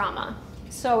because of trauma.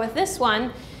 So with this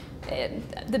one,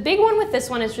 the big one with this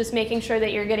one is just making sure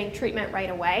that you're getting treatment right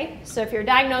away. So if you're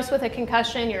diagnosed with a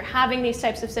concussion, you're having these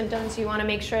types of symptoms, you want to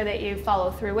make sure that you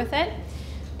follow through with it.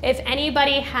 If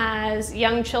anybody has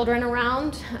young children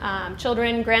around,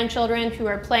 children, grandchildren who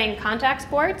are playing contact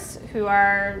sports, who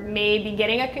are maybe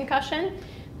getting a concussion,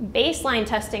 baseline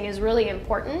testing is really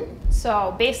important.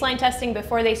 So baseline testing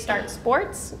before they start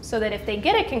sports, so that if they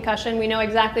get a concussion, we know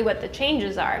exactly what the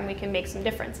changes are and we can make some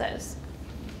differences.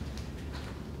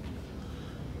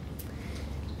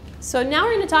 So now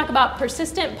we're going to talk about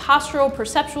persistent postural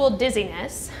perceptual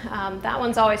dizziness. That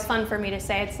one's always fun for me to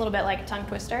say. It's a little bit like a tongue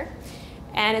twister.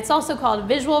 And it's also called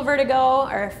visual vertigo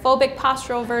or phobic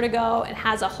postural vertigo. It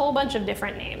has a whole bunch of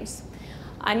different names.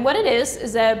 And what it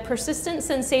is a persistent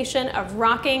sensation of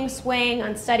rocking, swaying,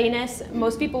 unsteadiness.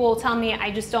 Most people will tell me,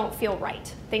 I just don't feel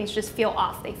right. Things just feel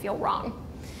off, they feel wrong.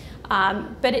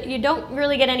 But you don't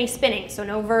really get any spinning, so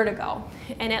no vertigo.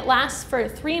 And it lasts for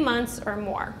 3 months or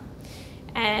more.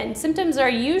 And symptoms are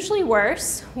usually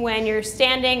worse when you're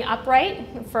standing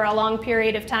upright for a long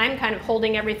period of time, kind of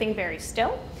holding everything very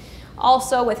still.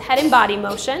 Also with head and body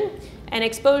motion and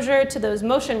exposure to those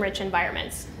motion-rich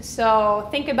environments. So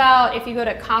think about if you go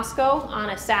to Costco on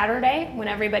a Saturday when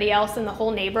everybody else in the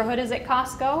whole neighborhood is at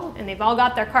Costco and they've all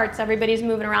got their carts, everybody's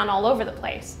moving around all over the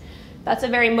place. That's a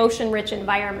very motion-rich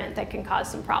environment that can cause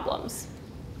some problems.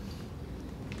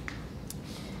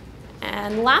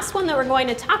 And the last one that we're going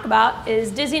to talk about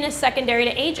is dizziness secondary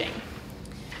to aging.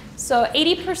 So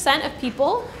 80% of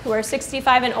people who are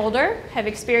 65 and older have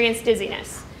experienced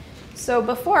dizziness. So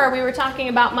before we were talking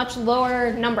about much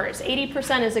lower numbers.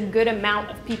 80% is a good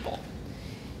amount of people.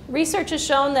 Research has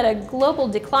shown that a global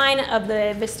decline of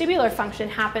the vestibular function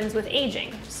happens with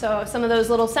aging. So some of those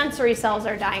little sensory cells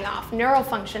are dying off. Neural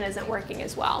function isn't working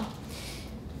as well.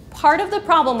 Part of the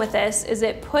problem with this is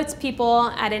it puts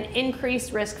people at an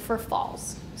increased risk for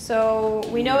falls. So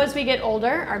we know as we get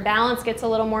older, our balance gets a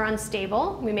little more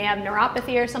unstable. We may have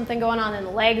neuropathy or something going on in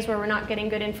the legs where we're not getting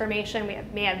good information. We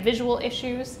may have visual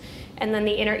issues. And then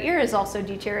the inner ear is also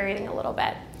deteriorating a little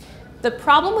bit. The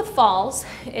problem with falls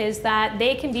is that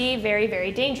they can be very,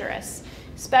 very dangerous,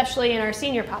 especially in our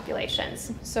senior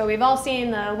populations. So we've all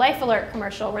seen the Life Alert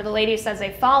commercial where the lady says,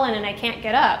 I've fallen and I can't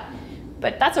get up.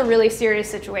 But that's a really serious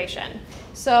situation.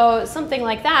 So something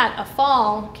like that, a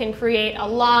fall, can create a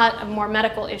lot of more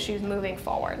medical issues moving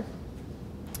forward.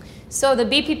 So the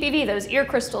BPPV, those ear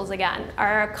crystals again,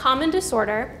 are a common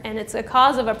disorder, and it's a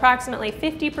cause of approximately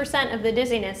 50% of the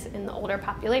dizziness in the older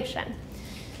population.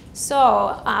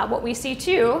 So what we see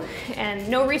too, and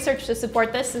no research to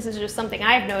support this, this is just something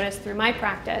I've noticed through my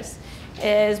practice,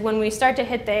 is when we start to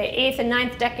hit the 8th and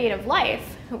 9th decade of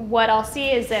life, what I'll see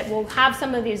is that we'll have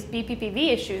some of these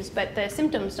BPPV issues, but the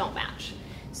symptoms don't match.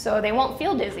 So they won't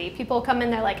feel dizzy. People come in,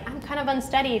 they're like, I'm kind of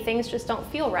unsteady, things just don't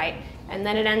feel right. And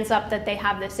then it ends up that they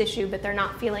have this issue, but they're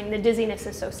not feeling the dizziness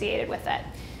associated with it.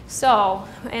 So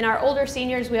in our older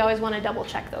seniors, we always want to double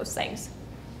check those things.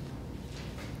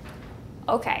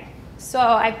 Okay, so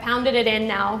I've pounded it in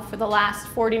now for the last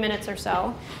 40 minutes or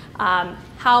so,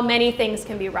 how many things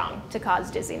can be wrong to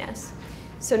cause dizziness.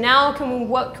 So now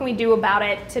what can we do about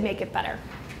it to make it better?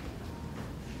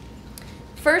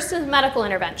 First is medical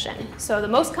intervention. So the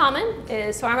most common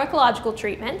is pharmacological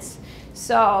treatments.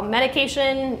 So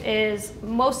medication is,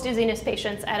 most dizziness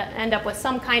patients end up with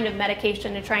some kind of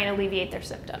medication to try and alleviate their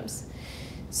symptoms.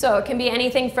 So it can be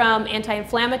anything from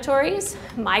anti-inflammatories,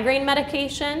 migraine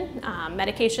medication,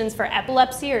 medications for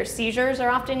epilepsy or seizures are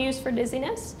often used for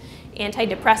dizziness,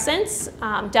 antidepressants.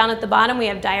 Down at the bottom we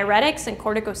have diuretics and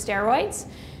corticosteroids.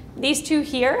 These two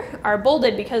here are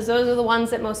bolded because those are the ones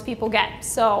that most people get.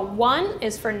 So one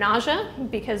is for nausea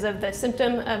because of the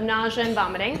symptom of nausea and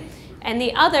vomiting, and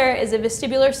the other is a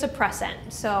vestibular suppressant.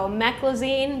 So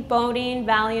meclizine, Bodine,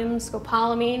 Valium,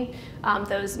 scopolamine,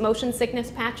 those motion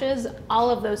sickness patches, all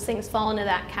of those things fall into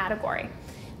that category.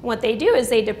 What they do is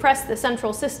they depress the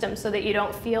central system so that you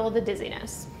don't feel the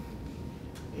dizziness.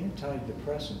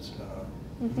 Antidepressants,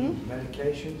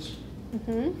 medications?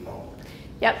 Oh.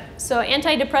 Yep, so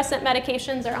antidepressant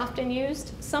medications are often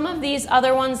used. Some of these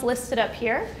other ones listed up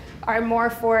here are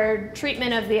more for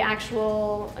treatment of the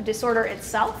actual disorder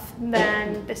itself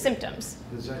than the symptoms.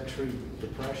 Does that treat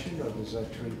depression or does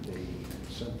that treat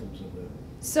the symptoms of the...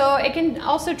 So it can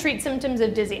also treat symptoms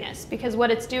of dizziness because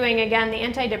what it's doing, again, the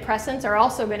antidepressants are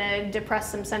also going to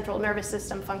depress some central nervous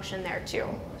system function there too.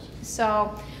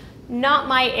 So Not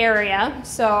my area,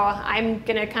 so I'm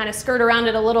going to kind of skirt around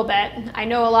it a little bit. I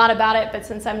know a lot about it, but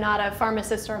since I'm not a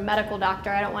pharmacist or a medical doctor,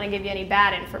 I don't want to give you any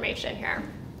bad information here.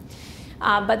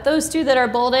 But those two that are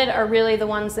bolded are really the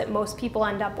ones that most people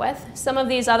end up with. Some of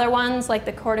these other ones, like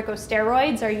the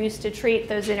corticosteroids, are used to treat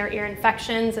those inner ear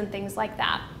infections and things like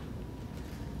that.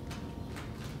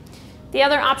 The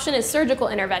other option is surgical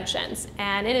interventions,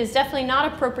 and it is definitely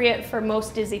not appropriate for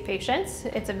most dizzy patients.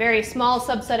 It's a very small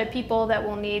subset of people that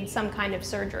will need some kind of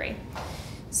surgery.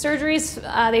 Surgeries,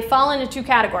 they fall into two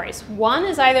categories. One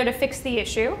is either to fix the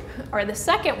issue, or the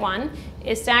second one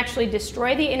is to actually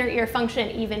destroy the inner ear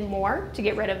function even more to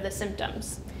get rid of the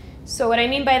symptoms. So what I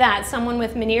mean by that, someone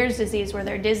with Meniere's disease where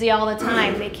they're dizzy all the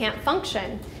time, they can't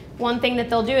function, one thing that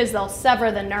they'll do is they'll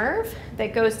sever the nerve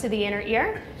that goes to the inner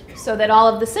ear so that all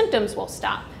of the symptoms will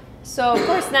stop. So of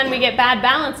course then we get bad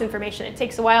balance information. It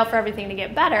takes a while for everything to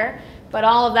get better, but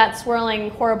all of that swirling,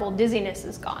 horrible dizziness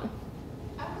is gone.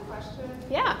 I have a question.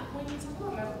 Yeah. When you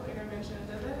talk about medical intervention,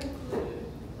 does that include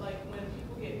like when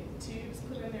people get tubes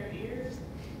put in their ears?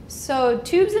 So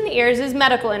tubes in the ears is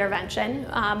medical intervention,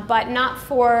 but not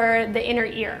for the inner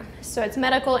ear. So it's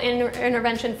medical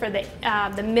intervention for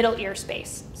the middle ear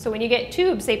space. So when you get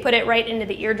tubes, they put it right into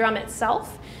the eardrum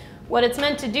itself. What it's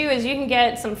meant to do is you can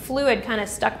get some fluid kind of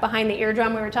stuck behind the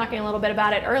eardrum. We were talking a little bit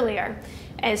about it earlier.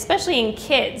 And especially in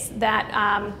kids,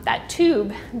 that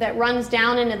tube that runs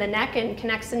down into the neck and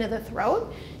connects into the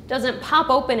throat doesn't pop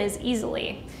open as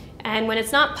easily. And when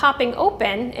it's not popping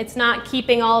open, it's not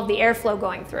keeping all of the airflow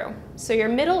going through. So your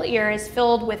middle ear is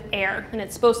filled with air, and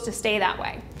it's supposed to stay that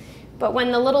way. But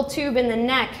when the little tube in the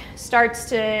neck starts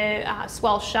to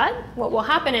swell shut, what will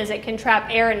happen is it can trap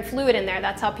air and fluid in there.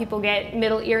 That's how people get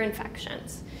middle ear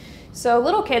infections. So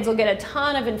little kids will get a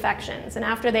ton of infections, and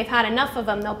after they've had enough of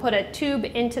them, they'll put a tube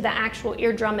into the actual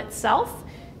eardrum itself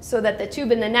so that the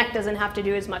tube in the neck doesn't have to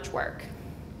do as much work.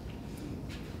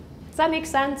 Does that make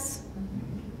sense?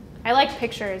 I like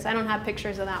pictures. I don't have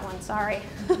pictures of that one, sorry.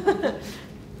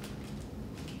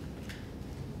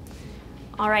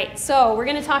 All right, so we're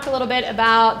going to talk a little bit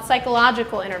about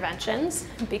psychological interventions,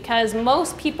 because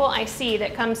most people I see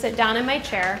that come sit down in my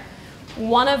chair,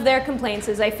 one of their complaints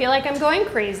is, I feel like I'm going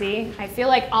crazy. I feel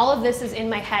like all of this is in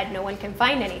my head. No one can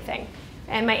find anything.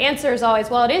 And my answer is always,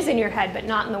 well, it is in your head, but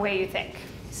not in the way you think.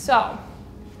 So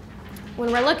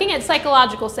when we're looking at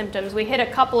psychological symptoms, we hit a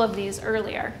couple of these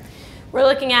earlier. We're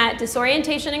looking at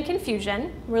disorientation and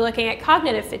confusion. We're looking at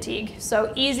cognitive fatigue,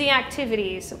 so easy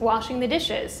activities, washing the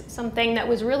dishes, something that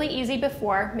was really easy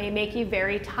before may make you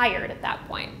very tired at that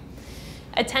point.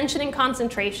 Attention and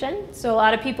concentration, so a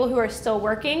lot of people who are still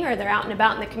working or they're out and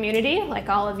about in the community, like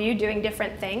all of you doing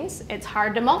different things, it's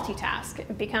hard to multitask.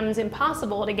 It becomes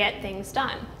impossible to get things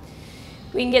done.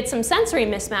 We can get some sensory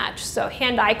mismatch, so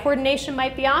hand-eye coordination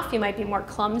might be off, you might be more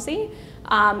clumsy.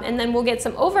 And then we'll get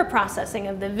some over-processing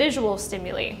of the visual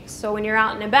stimuli. So when you're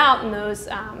out and about in those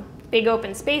big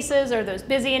open spaces or those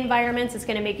busy environments, it's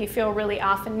going to make you feel really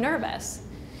off and nervous.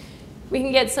 We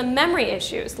can get some memory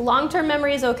issues. Long-term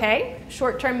memory is okay.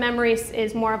 Short-term memory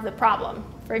is more of the problem.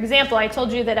 For example, I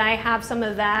told you that I have some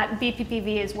of that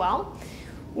BPPV as well.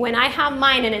 When I have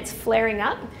mine and it's flaring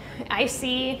up, I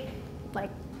see like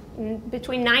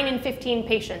between 9 and 15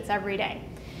 patients every day.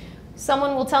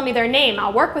 Someone will tell me their name,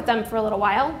 I'll work with them for a little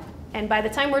while, and by the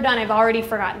time we're done, I've already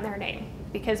forgotten their name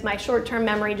because my short-term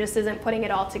memory just isn't putting it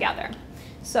all together.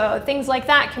 So things like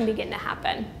that can begin to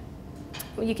happen.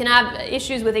 You can have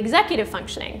issues with executive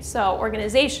functioning, so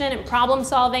organization and problem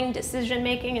solving, decision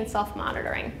making, and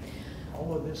self-monitoring.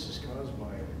 All of this is caused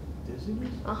by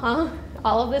dizziness?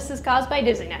 All of this is caused by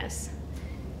dizziness.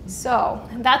 So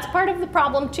that's part of the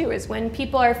problem too, is when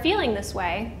people are feeling this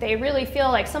way, they really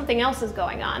feel like something else is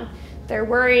going on. They're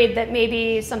worried that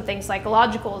maybe something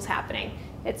psychological is happening.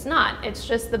 It's not. It's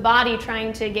just the body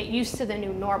trying to get used to the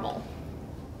new normal.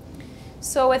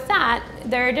 So with that,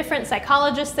 there are different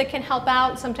psychologists that can help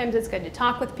out. Sometimes it's good to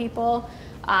talk with people.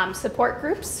 Support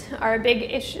groups are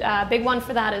a big one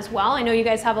for that as well. I know you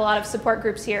guys have a lot of support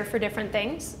groups here for different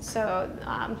things. So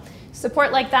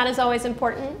support like that is always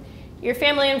important. Your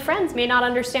family and friends may not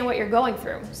understand what you're going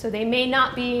through, so they may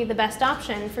not be the best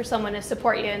option for someone to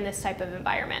support you in this type of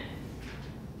environment.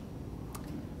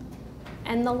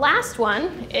 And the last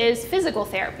one is physical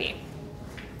therapy.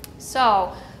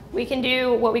 So we can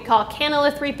do what we call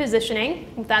canalith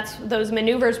repositioning. That's those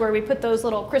maneuvers where we put those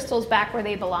little crystals back where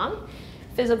they belong.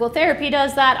 Physical therapy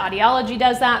does that, audiology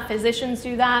does that, physicians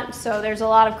do that. So there's a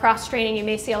lot of cross-training. You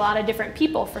may see a lot of different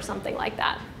people for something like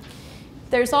that.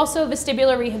 There's also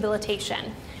vestibular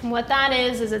rehabilitation. And what that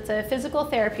is it's a physical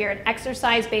therapy or an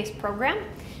exercise-based program.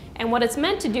 And what it's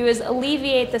meant to do is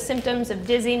alleviate the symptoms of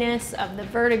dizziness, of the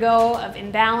vertigo, of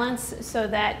imbalance, so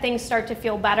that things start to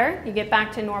feel better. You get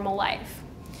back to normal life.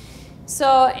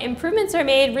 So improvements are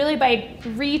made really by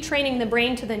retraining the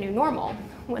brain to the new normal.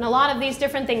 When a lot of these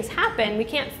different things happen, we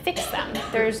can't fix them.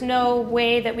 There's no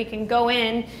way that we can go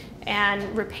in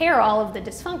and repair all of the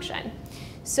dysfunction.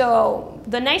 So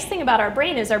the nice thing about our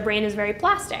brain is very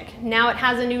plastic. Now it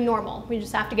has a new normal. We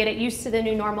just have to get it used to the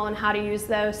new normal and how to use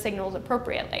those signals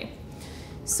appropriately.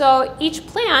 So each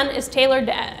plan is tailored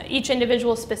to each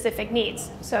individual's specific needs.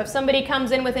 So if somebody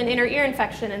comes in with an inner ear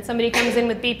infection and somebody comes in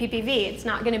with BPPV, it's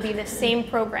not going to be the same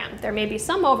program. There may be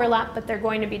some overlap, but they're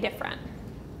going to be different.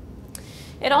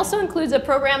 It also includes a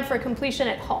program for completion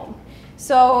at home.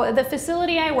 So the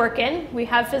facility I work in, we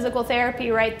have physical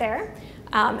therapy right there.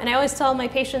 And I always tell my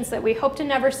patients that we hope to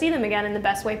never see them again in the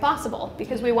best way possible,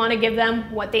 because we want to give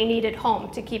them what they need at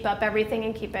home to keep up everything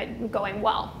and keep it going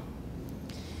well.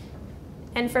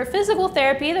 And for physical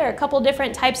therapy, there are a couple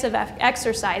different types of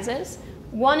exercises.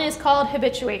 One is called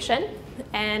habituation.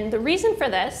 And the reason for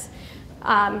this,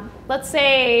 let's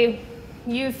say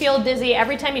you feel dizzy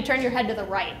every time you turn your head to the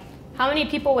right. How many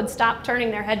people would stop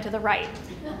turning their head to the right?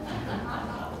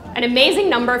 An amazing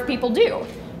number of people do.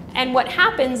 And what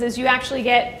happens is you actually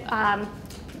get,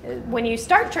 when you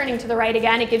start turning to the right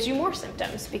again, it gives you more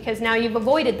symptoms because now you've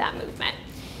avoided that movement.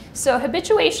 So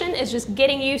habituation is just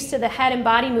getting used to the head and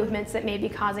body movements that may be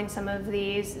causing some of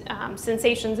these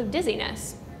sensations of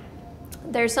dizziness.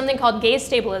 There's something called gaze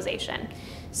stabilization.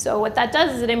 So what that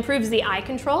does is it improves the eye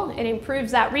control. It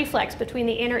improves that reflex between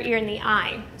the inner ear and the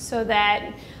eye, so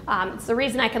that it's the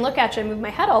reason I can look at you and move my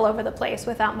head all over the place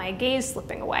without my gaze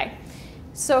slipping away.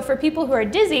 So for people who are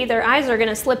dizzy, their eyes are going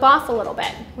to slip off a little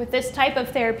bit. With this type of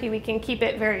therapy, we can keep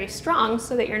it very strong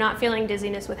so that you're not feeling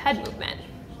dizziness with head movement.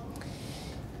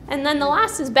 And then the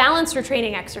last is balance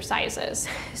retraining exercises.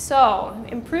 So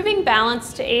improving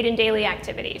balance to aid in daily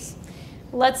activities.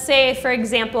 Let's say, for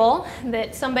example,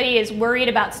 that somebody is worried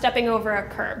about stepping over a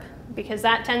curb, because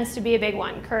that tends to be a big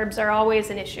one. Curbs are always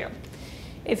an issue.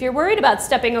 If you're worried about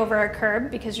stepping over a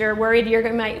curb because you're worried you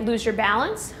might lose your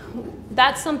balance,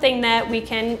 that's something that we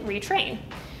can retrain.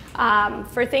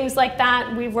 For things like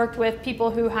that, we've worked with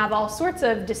people who have all sorts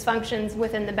of dysfunctions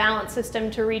within the balance system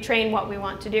to retrain what we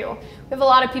want to do. We have a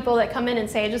lot of people that come in and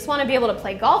say, I just want to be able to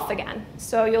play golf again.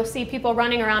 So you'll see people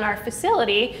running around our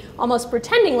facility almost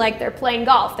pretending like they're playing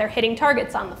golf. They're hitting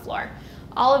targets on the floor.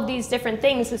 All of these different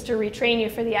things is to retrain you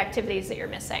for the activities that you're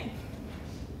missing.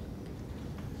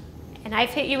 And I've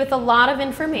hit you with a lot of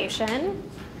information.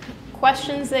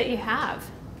 Questions that you have?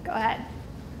 Go ahead.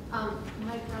 My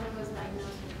brother was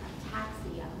diagnosed with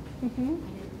ataxia.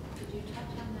 Did you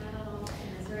touch on that at all?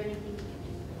 And is there anything you can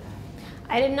do for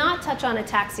that? I did not touch on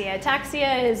ataxia.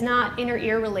 Ataxia is not inner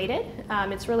ear related.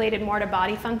 It's related more to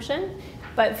body function.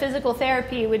 But physical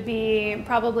therapy would be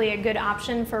probably a good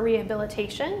option for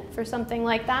rehabilitation for something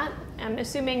like that. I'm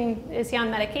assuming, is he on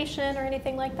medication or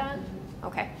anything like that?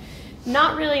 Okay.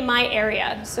 Not really my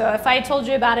area. So if I told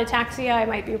you about ataxia, I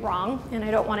might be wrong, and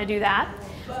I don't want to do that.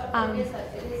 But it is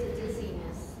a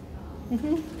dizziness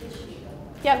issue.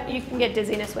 Yep, you can get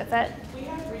dizziness with it. We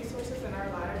have resources in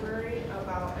our library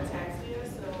about ataxia,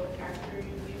 so after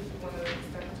you leave, if you want to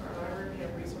step into our library, we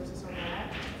have resources on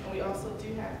that. And we also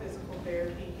do have physical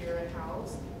therapy here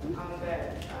in-house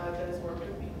that does work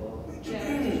with people.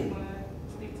 Jen, do you want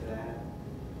to speak to that?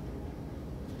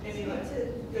 Any like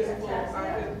physical,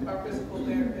 our physical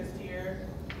therapist here?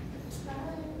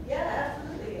 Yeah,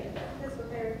 absolutely. Physical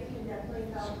therapy can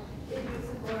definitely help. It gives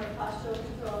some more postural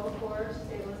control, of course,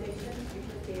 stabilization,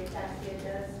 because the ataxia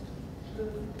does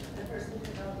move the person to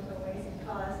multiple ways and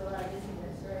cause a lot of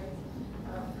dizziness, right?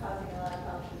 Causing a lot of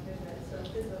postural movement. So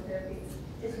physical therapy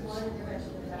is one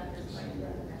intervention the doctors might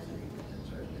recommend.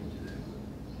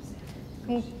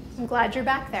 I'm glad you're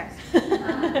back there.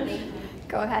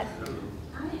 Go ahead.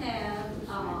 I have, and I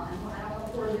don't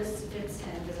know where this fits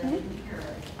in because I didn't hear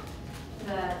it,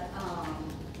 but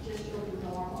just your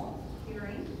normal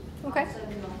hearing. Okay. All of a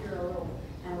sudden you'll hear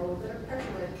a little bit of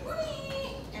pressure with,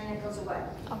 and it goes away.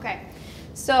 Okay.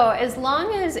 So as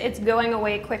long as it's going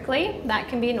away quickly, that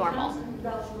can be normal.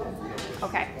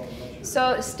 Okay.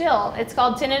 So still, it's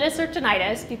called tinnitus or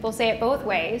tinnitus. People say it both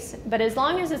ways. But as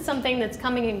long as it's something that's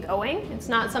coming and going, it's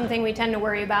not something we tend to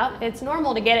worry about. It's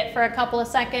normal to get it for a couple of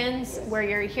seconds where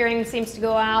your hearing seems to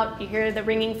go out. You hear the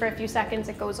ringing for a few seconds,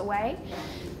 it goes away.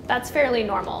 That's fairly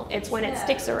normal. It's when it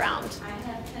sticks around. I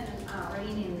have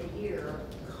ringing in the ear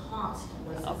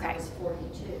constantly since I was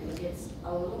 42. It's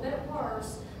a little bit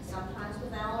worse, sometimes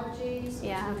with allergies.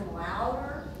 Yeah. It's even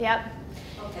louder. Yep.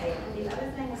 Okay, and the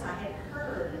other thing is I had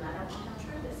heard, and I don't know how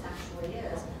true this actually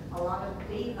is, a lot of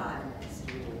B vitamins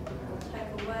will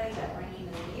take away that ringing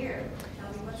in the ear.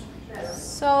 Tell me what's better.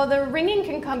 So the ringing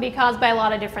can be caused by a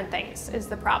lot of different things is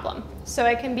the problem. So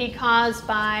it can be caused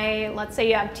by, let's say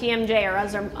you have TMJ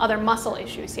or other muscle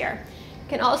issues here. It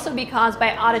can also be caused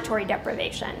by auditory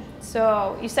deprivation.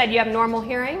 So you said you have normal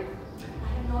hearing?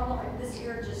 I have normal, this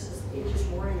ear it just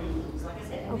rings, like I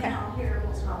said, and Okay. then I'll hear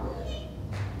what's wrong with it.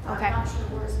 Okay. I'm not sure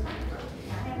where it's coming from.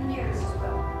 I have Meniere's as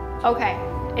well.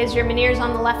 Okay. Is your Meniere's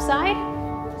on the left side?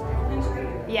 Everything's right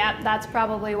here. Yeah, that's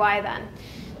probably why then.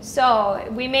 So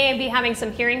we may be having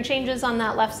some hearing changes on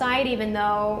that left side, even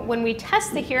though when we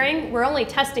test the hearing, we're only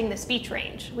testing the speech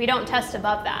range. We don't test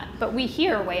above that, but we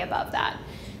hear way above that.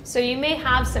 So you may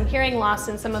have some hearing loss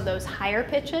in some of those higher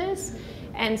pitches,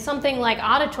 and something like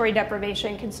auditory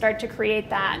deprivation can start to create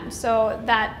that. So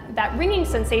that ringing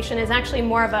sensation is actually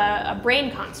more of a brain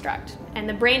construct, and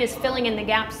the brain is filling in the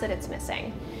gaps that it's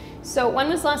missing. So when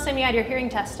was the last time you had your hearing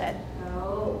tested?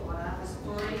 Oh, when I was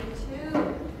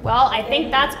 42. Well, I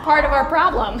think that's part of our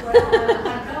problem. Well,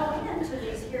 I go into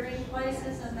these hearing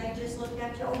places and they just look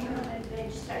at you, oh, they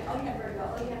just say, oh, you have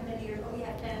vertigo, oh, you have Meniere's, oh, you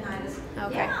have tendinitis.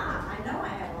 Okay. Yeah, I know I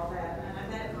have all that, and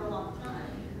I've had it for a long time.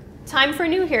 Time for a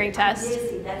new hearing test.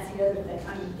 Dizzy, that's the other thing.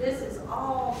 I mean, this is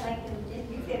all thinking,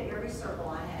 you hit every circle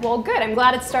I have. Well, good. I'm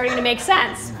glad it's starting to make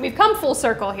sense. We've come full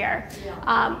circle here.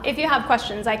 If you have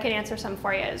questions, I can answer some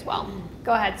for you as well.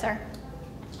 Go ahead, sir.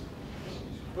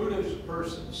 Who does a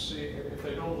person see, if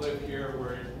they don't live here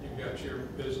where you've got your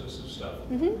business and stuff,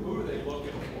 who are they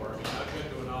looking for? I mean, I've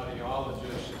been to an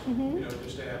audiologist, you know,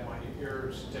 just to have my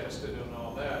ears tested and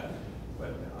all that.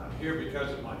 But I'm here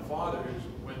because of my father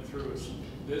who went through his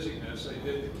dizziness.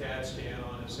 They did the CAT scan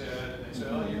on his head and they said,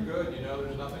 oh, you're good, you know,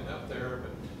 there's nothing up there.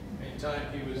 But anytime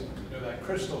he was, you know, that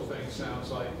crystal thing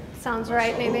sounds like. Sounds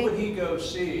right, so maybe. Who would he go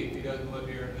see if he doesn't live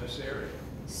here in this area?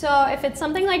 So if it's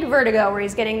something like vertigo where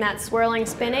he's getting that swirling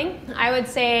spinning, I would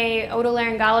say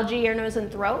otolaryngology, ear, nose,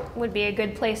 and throat would be a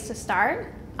good place to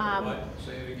start. What?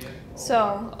 Say it again.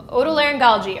 So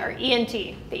otolaryngology, or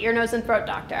ENT, the ear, nose, and throat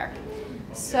doctor.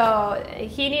 So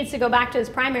he needs to go back to his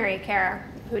primary care,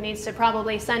 who needs to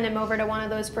probably send him over to one of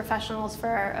those professionals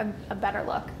for a better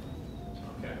look.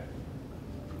 Okay.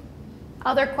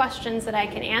 Other questions that I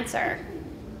can answer?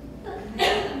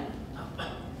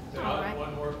 All right.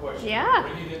 One more question. Yeah.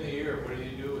 Ringing in the ear, what do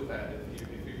you do with that? If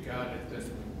you've got it, then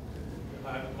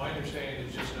my understanding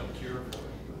is just no cure for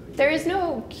it. There is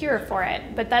no cure for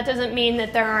it, but that doesn't mean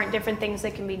that there aren't different things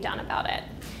that can be done about it.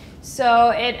 So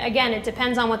again, it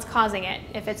depends on what's causing it.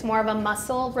 If it's more of a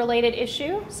muscle-related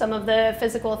issue, some of the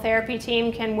physical therapy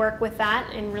team can work with that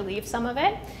and relieve some of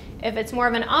it. If it's more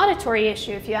of an auditory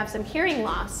issue, if you have some hearing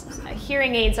loss,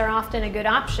 hearing aids are often a good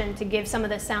option to give some of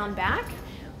the sound back.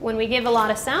 When we give a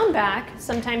lot of sound back,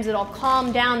 sometimes it'll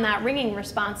calm down that ringing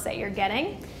response that you're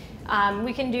getting.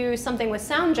 We can do something with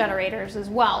sound generators as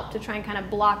well to try and kind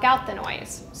of block out the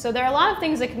noise. So there are a lot of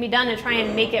things that can be done to try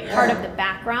and make it part of the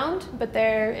background, but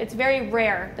it's very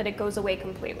rare that it goes away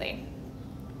completely.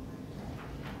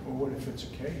 Well, what if it's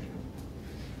occasional?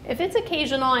 If it's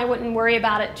occasional, I wouldn't worry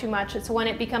about it too much. It's when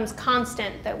it becomes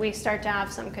constant that we start to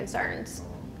have some concerns.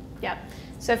 Yep.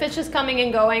 So if it's just coming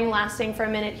and going, lasting for a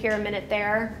minute here, a minute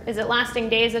there, is it lasting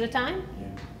days at a time?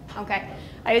 Yeah. Okay.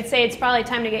 I would say it's probably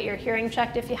time to get your hearing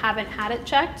checked if you haven't had it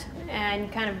checked,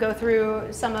 and kind of go through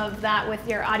some of that with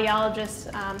your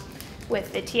audiologist,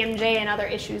 with the TMJ and other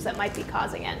issues that might be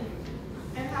causing it.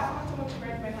 And how often would you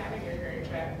recommend having your hearing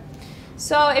checked?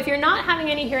 So if you're not having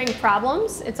any hearing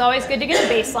problems, it's always good to get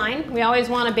a baseline. We always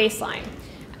want a baseline.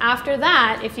 After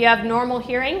that, if you have normal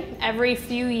hearing, every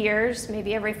few years,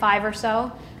 maybe every 5 or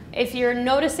so, if you're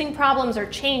noticing problems or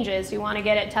changes, you want to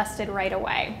get it tested right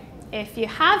away. If you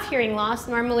have hearing loss,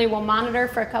 normally we'll monitor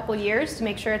for a couple years to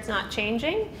make sure it's not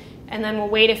changing, and then we'll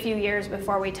wait a few years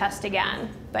before we test again.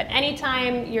 But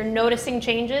anytime you're noticing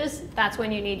changes, that's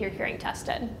when you need your hearing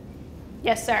tested.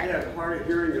 Yes, sir? Yeah, hard of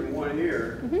hearing in one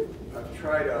ear. I've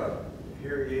tried a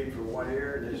hearing aid for one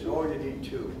ear, and they said, oh, you need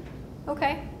 2.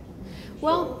 Okay.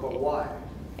 Well, but why?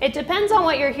 it depends on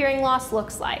what your hearing loss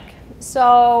looks like.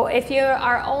 So if you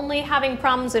are only having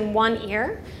problems in one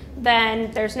ear,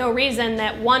 then there's no reason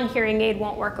that one hearing aid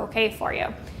won't work okay for you.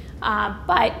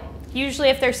 But usually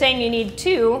if they're saying you need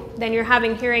 2, then you're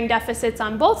having hearing deficits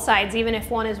on both sides, even if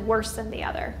one is worse than the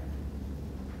other.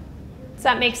 Does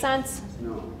that make sense?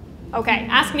 No. Okay,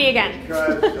 ask me again.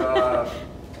 Because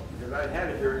I had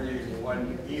a hearing aid in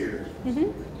one ear,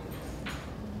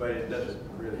 but it doesn't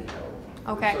really help.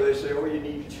 Okay. So they say, oh, you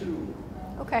need 2.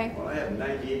 Okay. Well, I have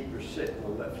 98% in the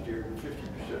left ear and 50%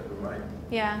 in the right.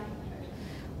 Yeah.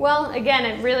 Well, again,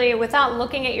 it really, without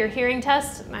looking at your hearing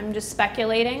test, I'm just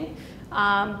speculating.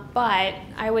 But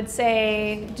I would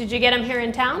say, did you get them here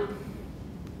in town?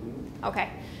 Okay.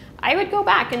 I would go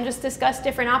back and just discuss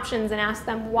different options and ask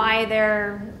them why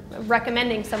they're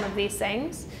recommending some of these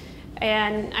things.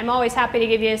 And I'm always happy to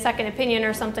give you a second opinion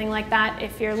or something like that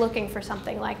if you're looking for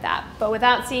something like that. But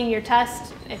without seeing your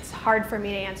test, it's hard for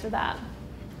me to answer that.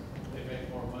 They make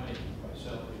more money by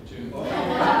selling it too.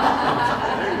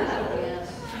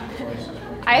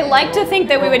 I like to think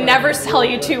that we would never sell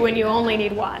you two when you only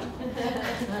need one.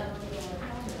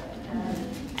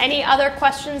 Any other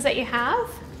questions that you have?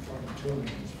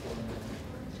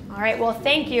 All right, well,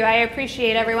 thank you. I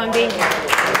appreciate everyone being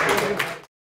here.